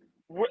explaining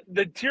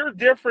the tier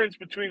difference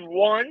between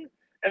 1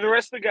 and the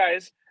rest of the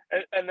guys,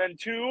 and then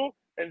 2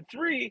 and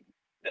 3.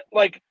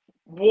 Like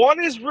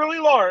 1 is really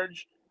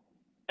large,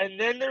 and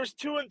then there's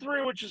 2 and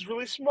 3, which is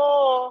really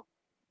small.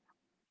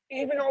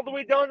 Even all the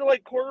way down to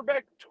like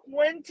quarterback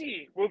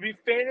 20 will be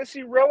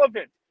fantasy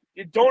relevant.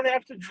 You don't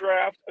have to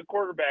draft a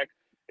quarterback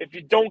if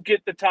you don't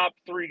get the top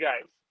 3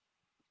 guys.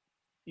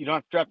 You don't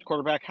have to draft a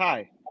quarterback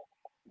high.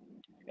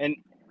 And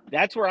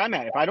that's where I'm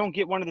at. If I don't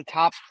get one of the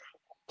top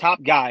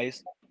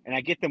guys and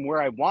I get them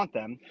where I want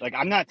them, like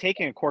I'm not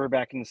taking a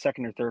quarterback in the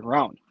 2nd or 3rd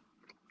round.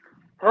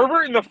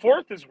 Herbert in the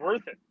 4th is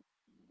worth it.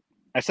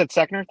 I said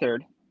 2nd or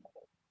 3rd.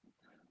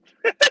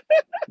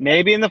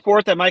 Maybe in the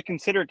 4th I might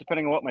consider it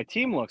depending on what my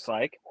team looks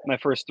like, my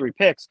first 3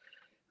 picks.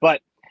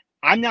 But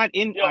I'm not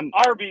in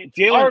RB,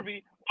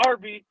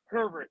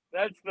 Herbert.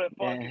 That's the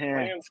fucking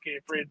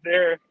landscape right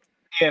there.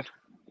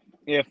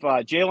 If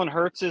Jalen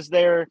Hurts is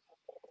there,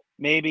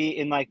 maybe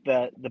in like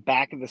the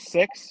back of the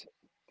 6th,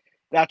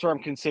 that's where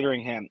I'm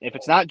considering him. If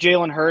it's not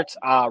Jalen Hurts,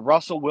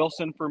 Russell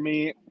Wilson for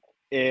me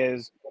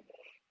is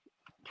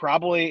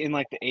probably in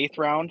like the 8th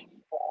round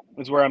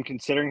is where I'm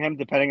considering him,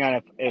 depending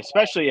on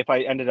especially if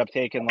I ended up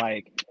taking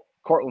like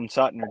Cortland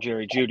Sutton or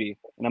Jerry Jeudy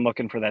and I'm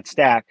looking for that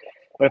stack.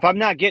 But if I'm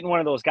not getting one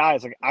of those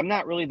guys, like I'm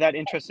not really that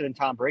interested in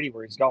Tom Brady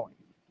where he's going.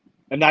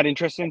 I'm not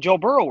interested in Joe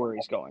Burrow where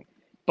he's going.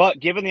 But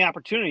given the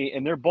opportunity,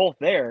 and they're both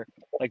there,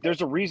 like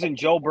there's a reason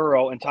Joe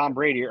Burrow and Tom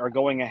Brady are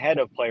going ahead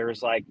of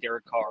players like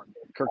Derek Carr,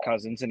 Kirk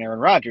Cousins, and Aaron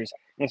Rodgers.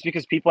 And it's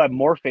because people have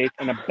more faith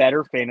in a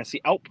better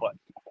fantasy output.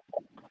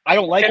 I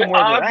don't like And them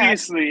where they're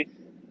at.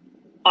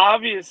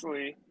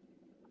 obviously,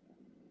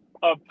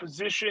 a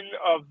position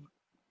of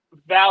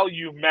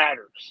value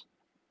matters.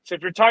 So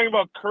if you're talking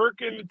about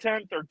Kirk in the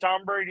 10th or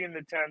Tom Brady in the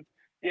 10th,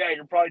 yeah,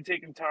 you're probably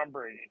taking Tom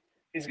Brady.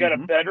 He's got a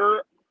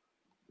better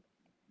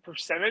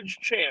percentage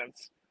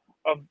chance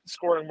of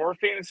scoring more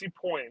fantasy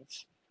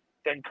points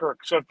than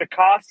Kirk. So if the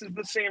cost is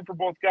the same for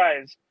both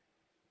guys,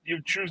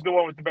 you choose the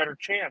one with the better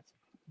chance.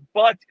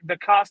 But the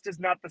cost is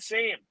not the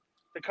same.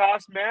 The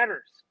cost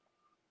matters.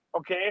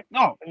 Okay?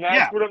 No, and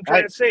that's what I'm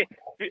trying to say.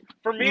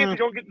 For me, if you Mm.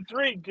 don't get the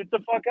 3, get the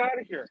fuck out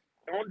of here.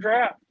 Don't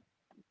draft.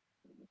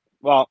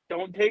 Well,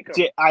 Don't take them.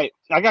 see, I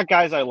got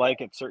guys I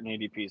like at certain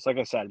ADPs. Like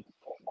I said,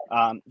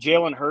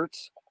 Jalen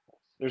Hurts,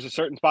 there's a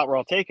certain spot where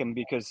I'll take him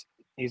because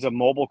he's a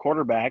mobile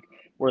quarterback,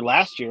 where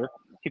last year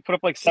he put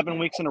up like 7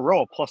 weeks in a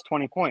row plus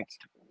 20 points.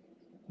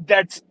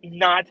 That's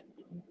not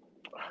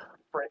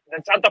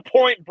the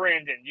point,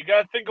 Brandon. You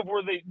got to think of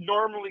where they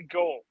normally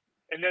go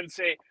and then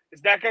say,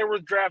 is that guy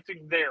worth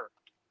drafting there?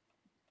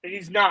 And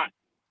he's not.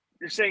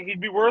 You're saying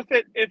he'd be worth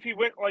it if he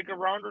went like a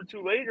round or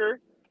two later,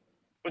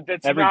 but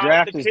that's Every not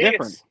draft the is case.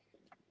 different.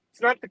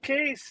 It's not the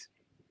case.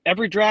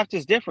 Every draft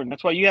is different.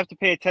 That's why you have to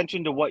pay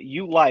attention to what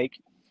you like.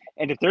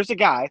 And if there's a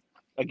guy,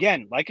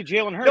 again, like a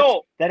Jalen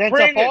Hurts, that ends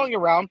up falling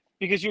around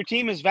because your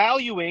team is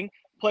valuing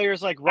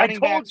players like running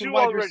backs and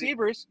wide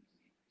receivers,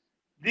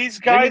 these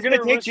guys are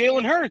going to take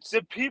Jalen Hurts.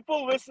 The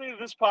people listening to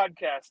this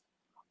podcast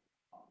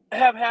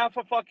have half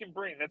a fucking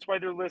brain. That's why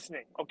they're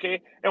listening,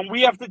 okay? And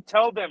we have to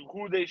tell them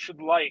who they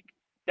should like.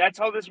 That's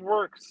how this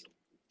works.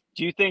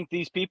 Do you think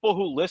these people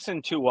who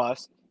listen to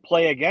us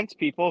play against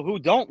people who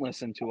don't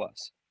listen to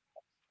us?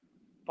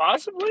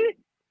 Possibly.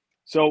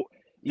 So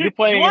you're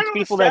playing against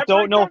people that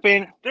don't know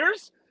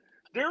There's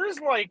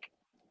like,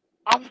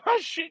 I'm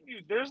not shitting you.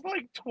 There's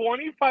like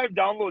 25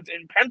 downloads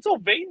in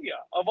Pennsylvania,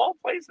 of all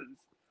places.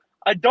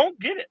 I don't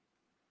get it.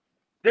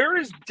 There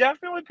is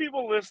definitely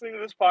people listening to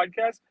this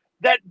podcast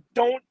that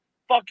don't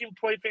fucking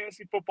play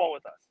fantasy football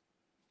with us.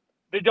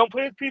 They don't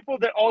play with people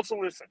that also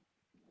listen.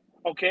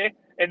 Okay?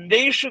 And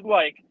they should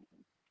like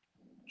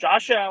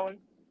Josh Allen,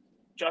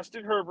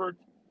 Justin Herbert,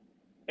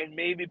 and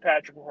maybe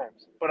Patrick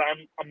Mahomes. But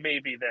I'm a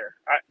maybe there.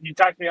 You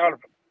talked me out of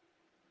him.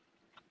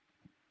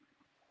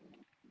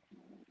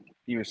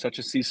 You're such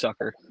a sea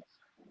sucker.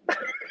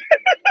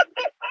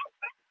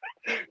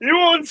 You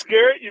won't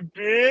scare it, you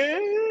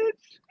bitch.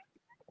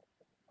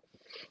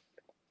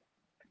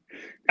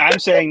 I'm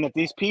saying that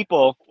these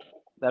people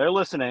that are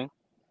listening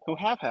who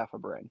have half a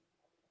brain,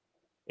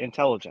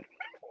 intelligent,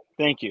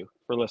 thank you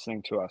for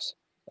listening to us.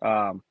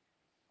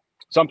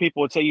 Some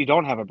people would say you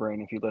don't have a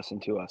brain if you listen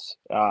to us,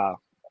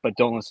 but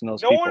don't listen to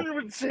those people. No one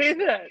would say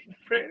that,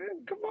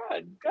 Brandon. Come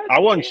on. God, I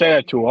wouldn't say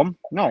that to them.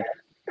 No.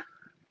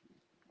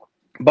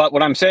 But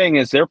what I'm saying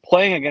is they're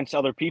playing against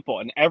other people,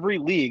 and every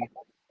league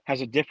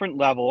has a different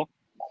level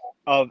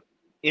of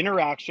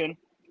interaction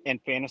and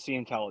fantasy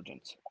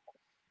intelligence.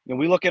 And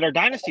we look at our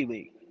Dynasty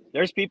League.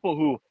 There's people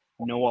who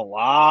know a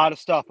lot of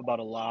stuff about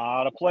a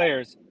lot of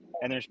players,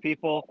 and there's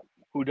people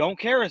who don't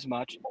care as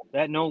much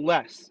that know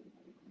less.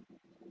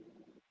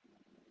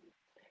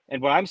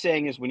 And what I'm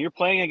saying is when you're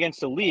playing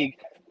against a league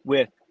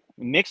with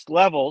mixed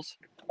levels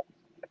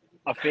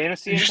of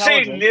fantasy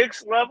intelligence. Did you say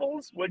mixed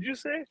levels? What'd you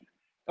say?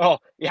 Oh,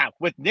 yeah,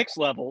 with mixed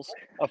levels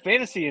of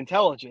fantasy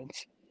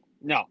intelligence.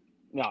 No,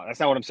 that's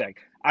not what I'm saying.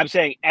 I'm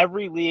saying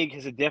every league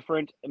has a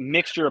different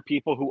mixture of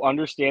people who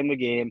understand the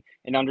game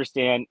and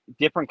understand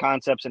different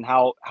concepts and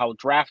how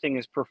drafting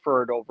is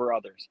preferred over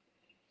others.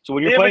 So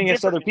when you're playing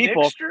against other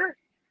people, mixture?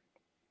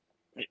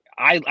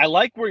 I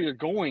like where you're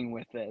going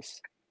with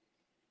this.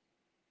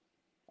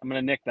 I'm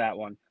going to nick that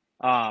one.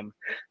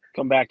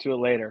 Come back to it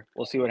later.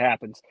 We'll see what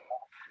happens.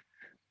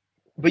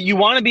 But you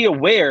want to be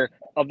aware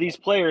of these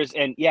players,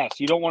 and yes,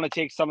 you don't want to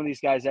take some of these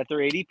guys at their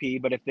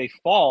ADP, but if they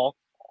fall,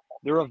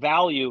 they're a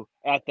value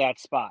at that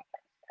spot.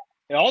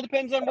 It all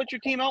depends on what your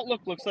team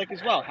outlook looks like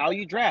as well, how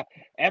you draft.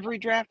 Every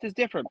draft is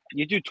different.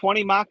 You do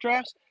 20 mock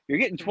drafts, you're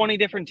getting 20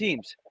 different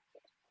teams.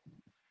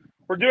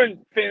 We're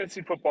doing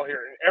fantasy football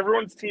here.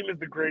 Everyone's team is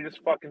the greatest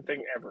fucking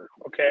thing ever,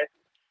 okay?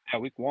 Yeah,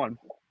 week 1.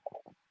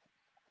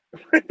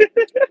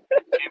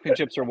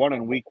 Championships are won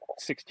in week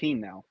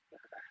 16 now.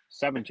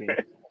 17.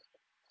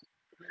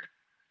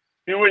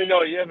 You wouldn't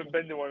know. You haven't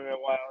been to one in a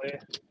while, eh?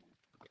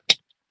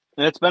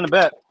 It's been a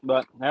bit,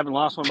 but I haven't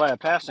lost one by a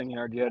passing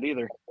yard yet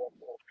either.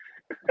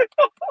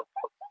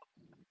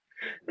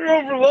 You're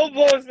over low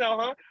blows now,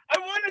 huh? I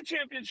won a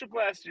championship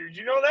last year. Did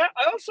you know that?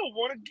 I also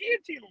won a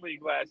guillotine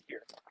league last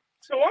year.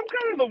 So I'm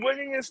kind of the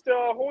winningest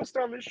host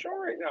on this show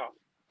right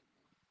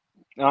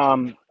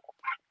now.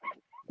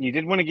 You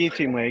did win a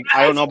guillotine league.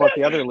 I don't know about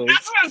the other leagues.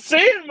 That's not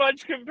saying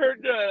much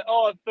compared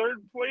to third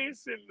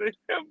place in the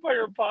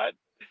Empire Pot.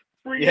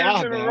 3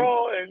 years in a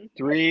row.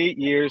 3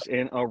 years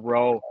in a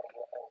row.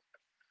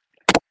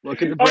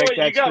 Looking to break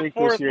that streak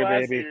this year,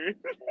 baby. Year.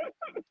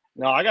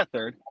 No, I got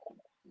third.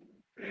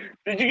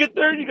 Did you get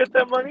there? You got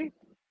that money?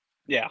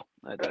 Yeah,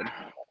 I did.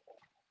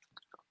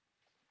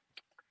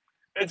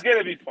 It's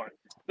gonna be fun.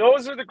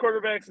 Those are the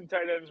quarterbacks and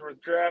tight ends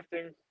worth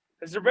drafting.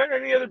 Has there been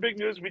any other big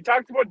news? We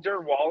talked about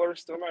Darren Waller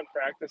still not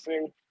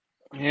practicing.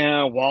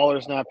 Yeah,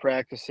 Waller's not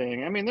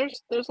practicing. I mean,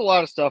 there's a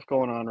lot of stuff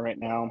going on right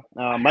now.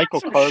 I heard Michael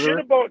some shit Carter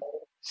about.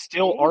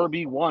 still Ooh.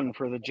 RB1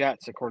 for the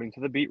Jets, according to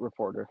the beat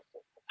reporter.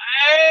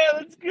 Hey,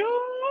 let's go.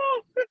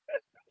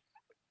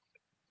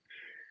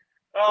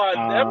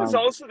 That was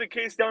Um, also the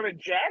case down in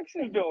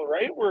Jacksonville,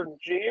 right? Where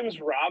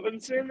James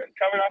Robinson,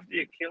 coming off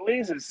the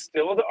Achilles, is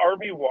still the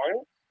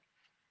RB1.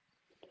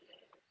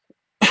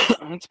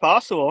 it's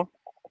possible.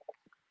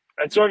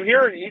 That's what I'm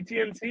hearing.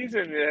 ETN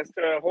season has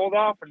to hold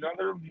off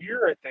another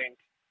year, I think.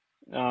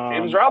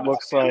 James Robinson,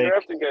 Looks the like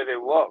undrafted guy they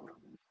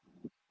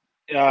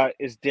love.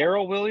 is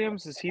Daryl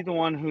Williams? Is he the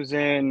one who's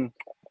in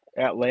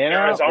Atlanta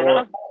or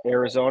Arizona?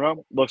 Arizona?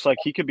 Looks like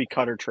he could be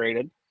cut or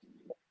traded.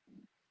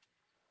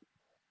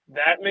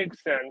 That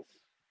makes sense.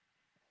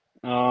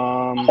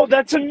 Um, Oh,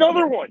 that's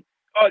another one.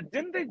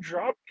 Didn't they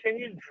drop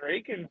Kenyon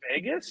Drake in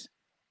Vegas?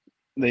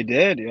 they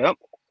did. Yep.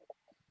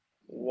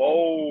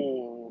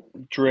 Whoa.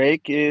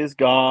 Drake is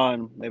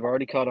gone. They've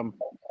already cut him.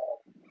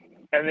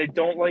 And they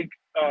don't like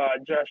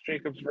Josh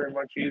Jacobs very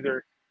much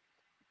either.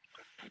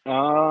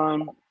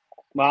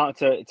 Well,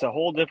 it's a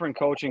whole different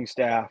coaching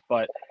staff,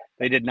 but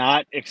they did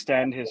not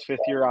extend his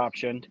 5th-year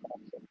option,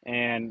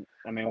 and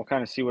I mean we'll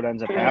kind of see what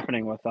ends up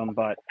happening with them.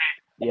 But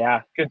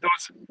yeah,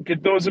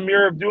 Get those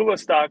Amir Abdullah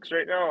stocks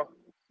right now.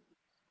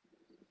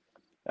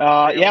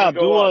 yeah, Only go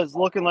Abdullah up. is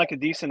looking like a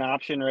decent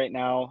option right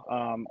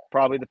now.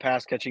 Probably the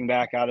pass catching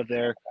back out of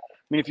there. I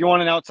mean, if you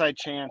want an outside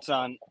chance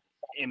on,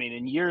 I mean,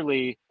 in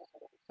yearly,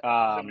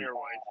 Zamir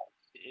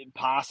White.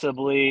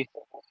 possibly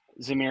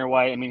Zamir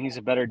White. I mean, he's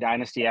a better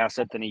dynasty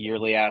asset than a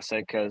yearly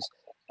asset because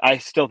I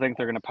still think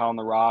they're going to pound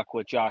the rock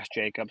with Josh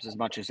Jacobs as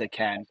much as they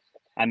can.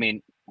 I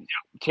mean,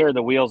 tear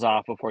the wheels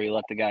off before you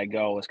let the guy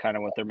go is kind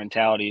of what their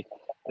mentality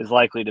is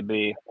likely to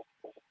be.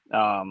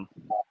 And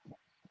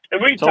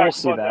we So we'll talked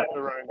see about that that. in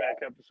the running back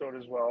episode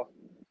as well.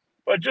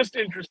 But just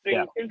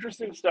Yeah.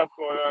 interesting stuff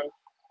going on.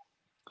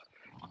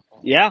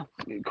 Yeah,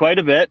 quite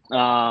a bit.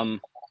 I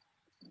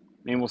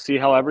mean, we'll see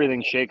how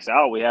everything shakes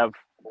out. We have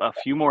a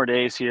few more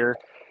days here,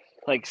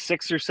 like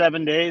 6 or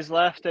 7 days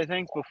left, I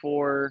think,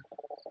 before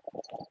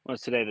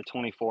what's today, the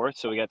 24th.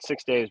 So we got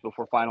 6 days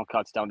before final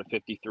cuts down to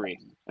 53,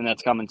 and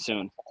that's coming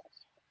soon.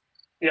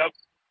 Yep.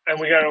 And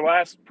we got our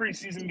last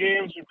preseason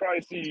games. We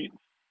probably see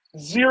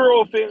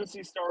 0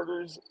 fantasy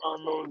starters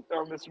on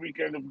this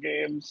weekend of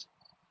games.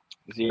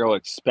 0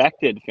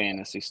 expected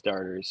fantasy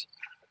starters.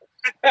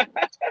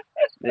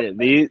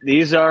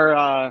 These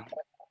are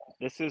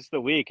this is the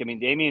week. I mean,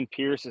 Dameon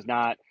Pierce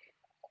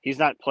he's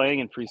not playing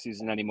in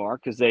preseason anymore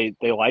because they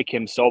like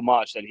him so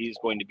much that he's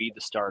going to be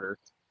the starter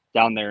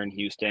down there in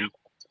Houston.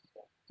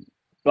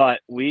 But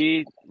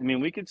we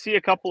could see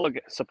a couple of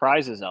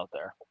surprises out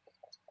there.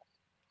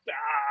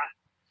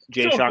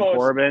 Jay Sean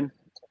Corbin,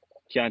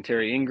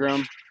 Keontae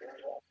Ingram.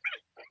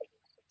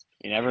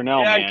 You never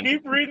know, man.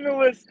 Keep reading the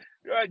list.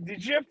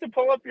 Did you have to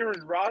pull up your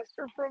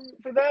roster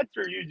for that,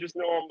 or you just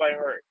know them by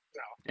heart?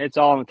 No. It's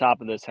all on the top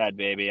of this head,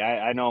 baby.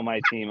 I know my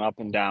team up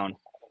and down.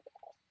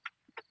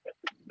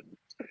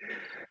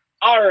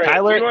 All right,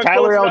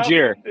 Tyler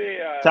Algier.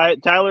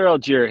 Tyler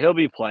Algier. He'll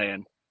be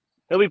playing.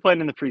 He'll be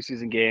playing in the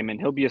preseason game, and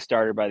he'll be a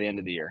starter by the end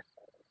of the year.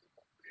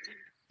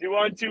 Do you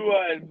want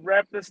to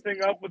wrap this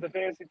thing up with a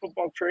fantasy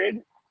football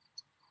trade?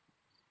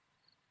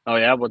 Oh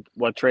yeah,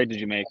 what trade did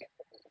you make?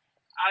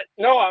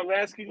 No, I'm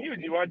asking you.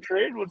 Do you want to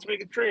trade? Let's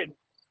make a trade.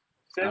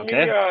 Send me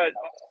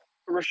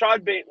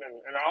Rashad Bateman,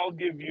 and I'll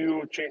give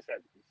you Chase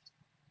Edmonds.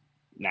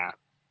 Nah.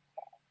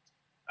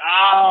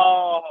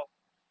 Oh,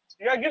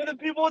 you gotta give the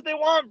people what they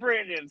want,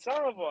 Brandon. Son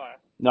of a.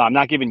 No, I'm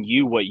not giving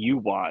you what you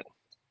want.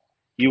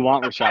 You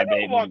want Rashad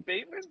Bateman. I want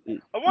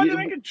Bateman. I want to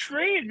make a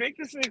trade, make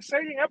this an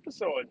exciting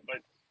episode, but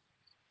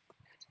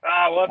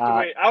we'll have to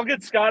wait. I'll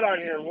get Scott on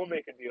here and we'll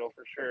make a deal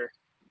for sure.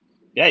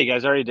 Yeah, you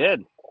guys already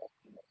did.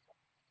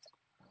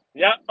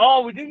 Yeah.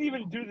 Oh, we didn't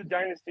even do the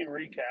Dynasty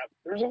recap.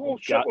 There's a whole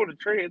shitload of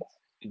trades.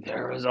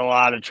 There was a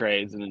lot of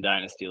trades in the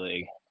Dynasty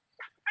League.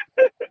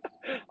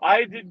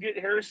 I did get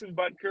Harrison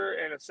Butker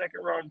and a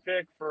second-round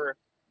pick for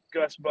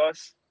Gus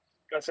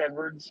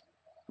Edwards.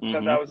 Mm-hmm.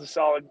 Thought that was a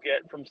solid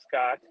get from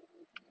Scott.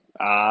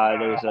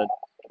 There's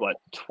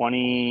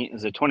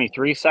a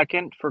 23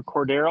 second for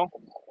Cordero?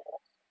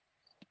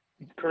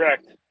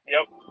 Correct.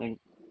 Yep.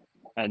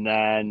 And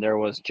then there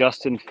was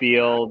Justin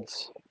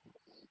Fields.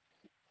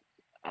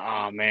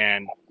 Oh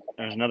man,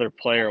 there's another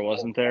player,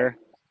 wasn't there?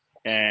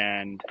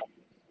 And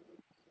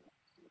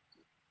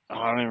I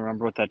don't even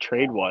remember what that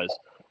trade was.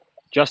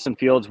 Justin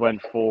Fields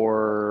went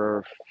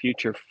for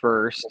future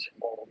first.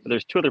 But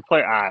there's 2 other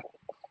players.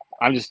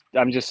 I'm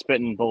just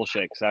spitting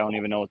bullshit because I don't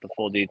even know what the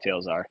full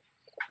details are.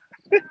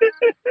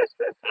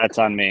 That's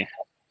on me.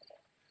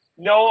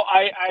 No,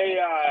 I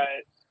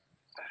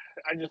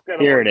just got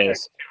here. It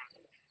is.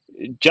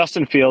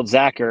 Justin Fields,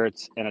 Zach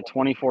Ertz, and a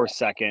 24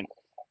 second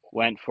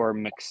went for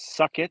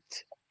McSuckett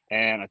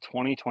and a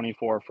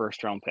 2024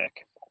 first round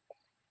pick.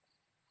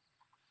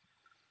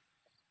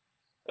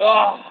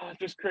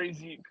 just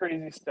crazy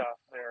stuff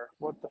there.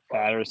 What the fuck?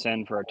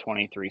 Patterson for a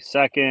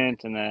 23-second,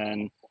 and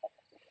then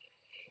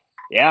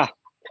yeah,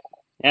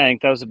 I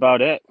think that was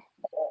about it.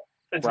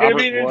 It's going to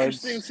be Robert an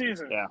Woods. interesting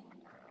season. Yeah.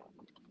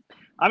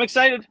 I'm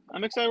excited.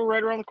 We're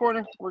right around the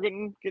corner. We're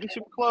getting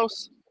super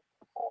close.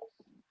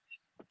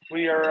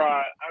 We are,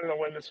 I don't know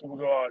when this will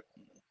go out.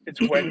 It's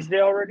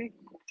Wednesday already?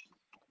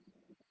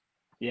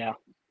 Yeah.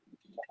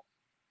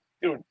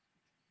 Dude,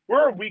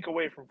 we're a week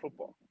away from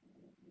football.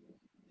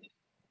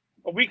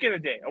 A week and a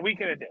day.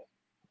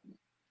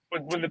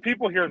 But when the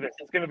people hear this,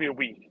 it's going to be a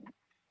week.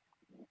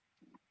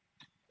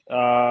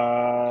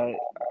 Yeah,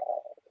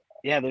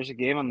 there's a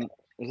game on,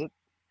 is it?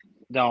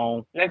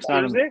 No. Next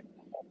Thursday?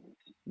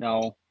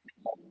 No.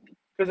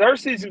 Because our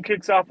season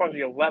kicks off on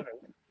the 11th.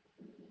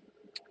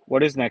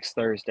 What is next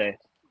Thursday?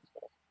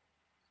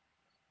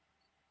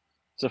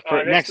 So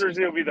next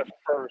Thursday will be the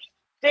 1st.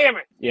 Damn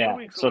it! Yeah, 2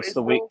 weeks so away it's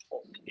the week.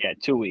 Yeah,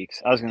 2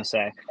 weeks. I was going to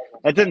say.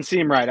 That didn't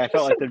seem right. I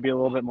felt like there'd be a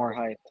little bit more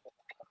hype.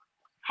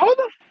 How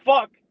the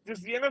fuck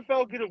does the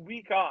NFL get a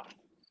week off?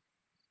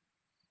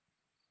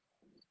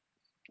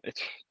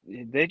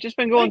 They've just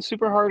been going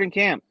super hard in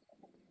camp.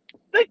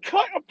 They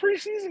cut a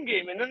preseason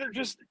game, and then they're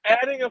just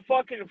adding a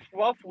fucking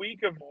fluff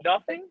week of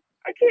nothing?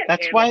 I can't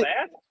handle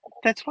that.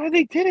 That's why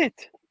they did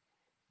it.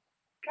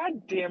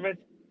 God damn it.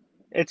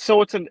 It's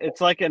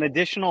like an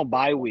additional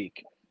bye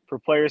week for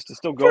players to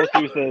still go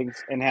through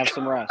things and have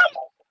some rest.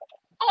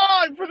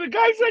 For the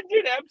guys that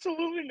did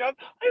absolutely nothing.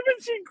 I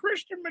haven't seen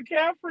Christian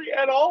McCaffrey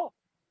at all.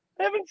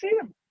 I haven't seen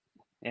him.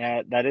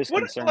 Yeah, that is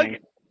concerning.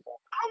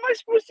 How am I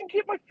supposed to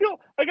keep my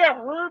feel? I got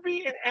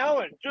Herbie and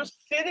Allen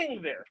just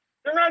sitting there.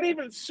 They're not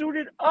even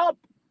suited up.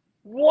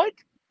 What?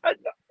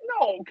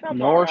 No, come on.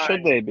 Nor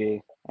should they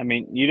be. I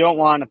mean, you don't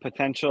want a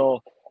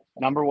potential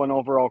number 1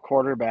 overall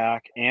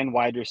quarterback and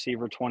wide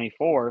receiver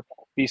 24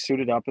 be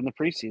suited up in the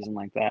preseason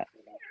like that.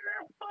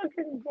 You're a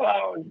fucking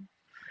clown.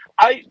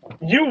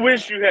 You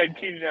wish you had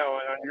Keenan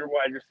Allen on your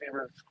wide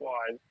receiver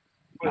squad.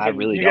 I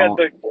really don't.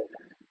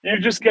 You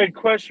just get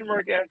question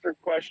mark after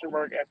question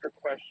mark after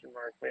question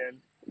mark,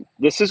 man.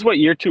 This is what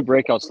year 2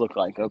 breakouts look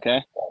like,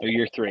 okay? Or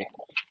year 3.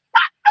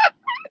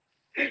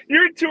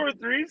 Year 2 or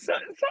 3, some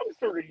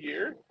sort of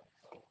year.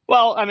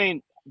 Well, I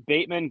mean,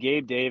 Bateman,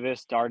 Gabe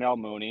Davis, Darnell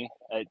Mooney,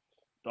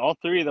 all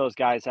 3 of those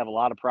guys have a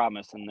lot of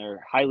promise, and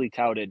they're highly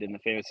touted in the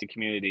fantasy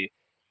community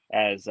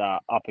as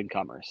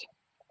up-and-comers.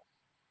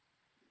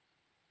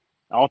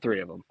 All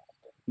 3 of them.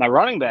 My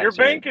running backs You're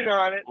banking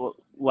on it.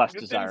 Less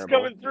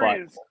desirable, but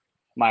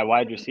my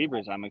wide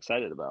receivers I'm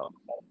excited about.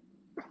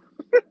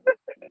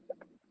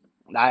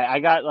 I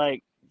got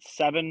like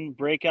 7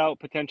 breakout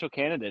potential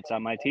candidates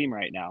on my team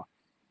right now,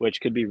 which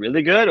could be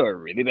really good or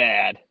really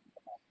bad.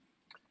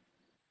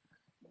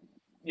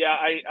 Yeah,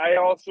 I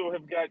also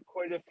have got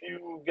quite a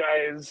few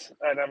guys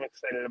that I'm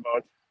excited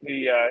about.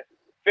 The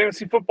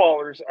fantasy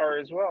footballers are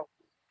as well.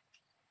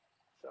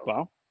 So.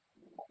 Well,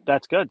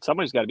 that's good.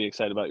 Somebody's got to be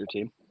excited about your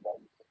team.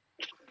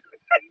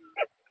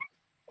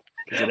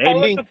 I'll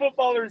let the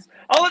footballers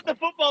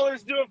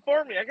do it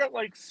for me. I got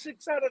like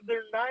 6 out of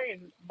their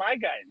 9 my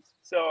guys.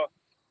 So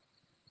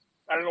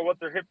I don't know what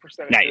their hit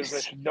percentage is. I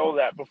should know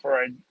that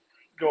before I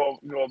go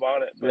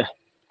about it. But.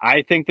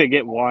 I think they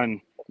get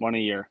one a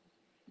year.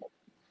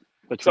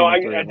 So I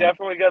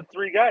definitely got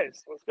 3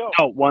 guys. Let's go.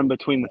 No, 1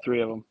 between the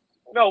 3 of them.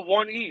 No,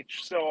 1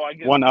 each. So I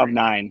get 1 3. of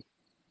 9.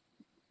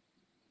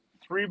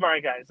 3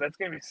 my guys. That's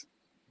gonna be.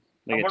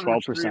 They get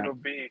 12%. It'll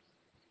be.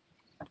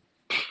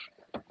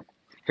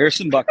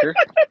 Harrison Butker.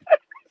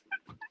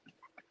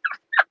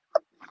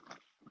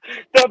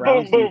 That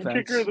boom,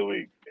 kicker of the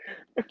week.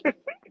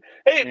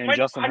 Hey, I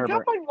got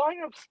my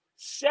lineups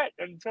set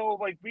until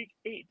like week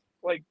 8.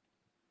 Like,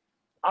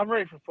 I'm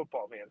ready for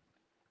football,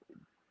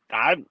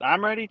 man.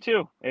 I'm ready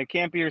too. It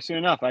can't be here soon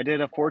enough. I did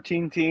a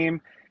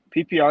 14-team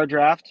PPR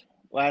draft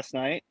last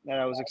night that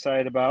I was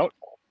excited about.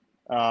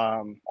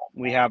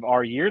 We have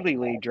our yearly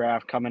league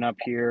draft coming up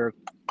here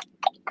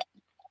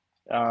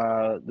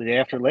the day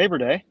after Labor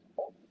Day.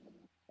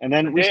 And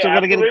then we still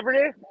got to get Labor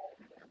Day?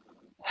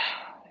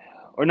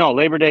 Or no,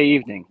 Labor Day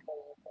evening.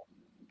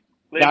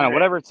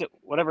 Labor Day.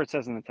 Whatever it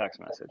says in the text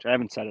message. I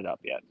haven't set it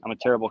up yet. I'm a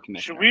terrible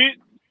commissioner.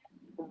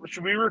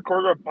 Should we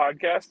record a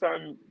podcast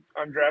on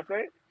draft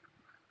night?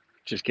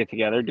 Just get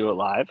together, do it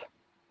live.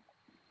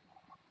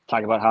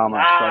 Talk about how I'm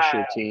going to crush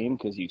your team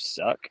because you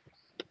suck.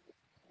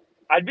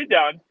 I'd be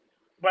down,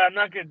 but I'm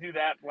not going to do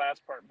that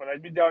last part. But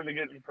I'd be down to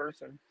get in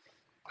person.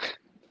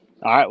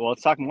 All right, well,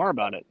 let's talk more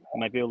about it. I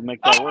might be able to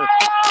make that work.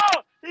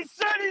 He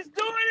said he's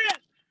doing it!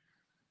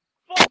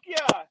 Fuck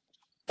yeah!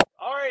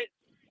 All right,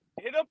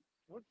 hit up.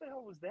 What the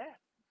hell was that?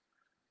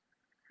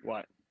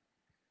 What?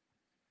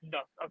 No,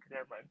 okay,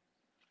 never mind.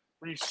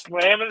 Were you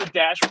slamming the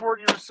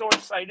dashboard? You were so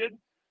excited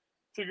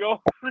to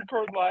go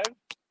record live?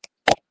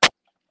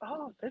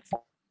 Oh, that's...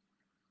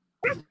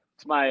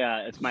 It's my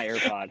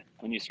AirPod.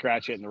 When you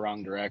scratch it in the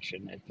wrong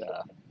direction, it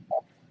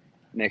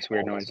makes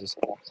weird noises.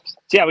 So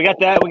yeah, we got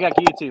that. We got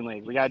Guillotine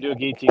League. We got to do a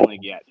Guillotine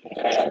League yet.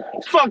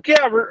 Fuck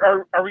yeah!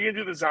 Are we gonna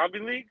do the Zombie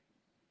League?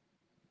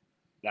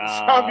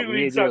 Zombie We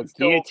need League to do a sounds dope.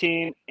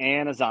 guillotine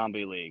and a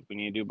zombie league. We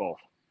need to do both.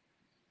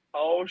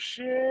 Oh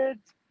shit!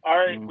 All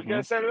right, we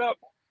gotta set it up.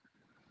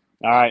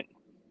 All right,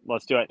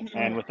 let's do it.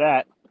 And with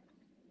that,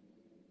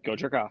 go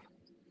jerk off.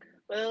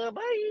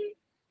 Bye.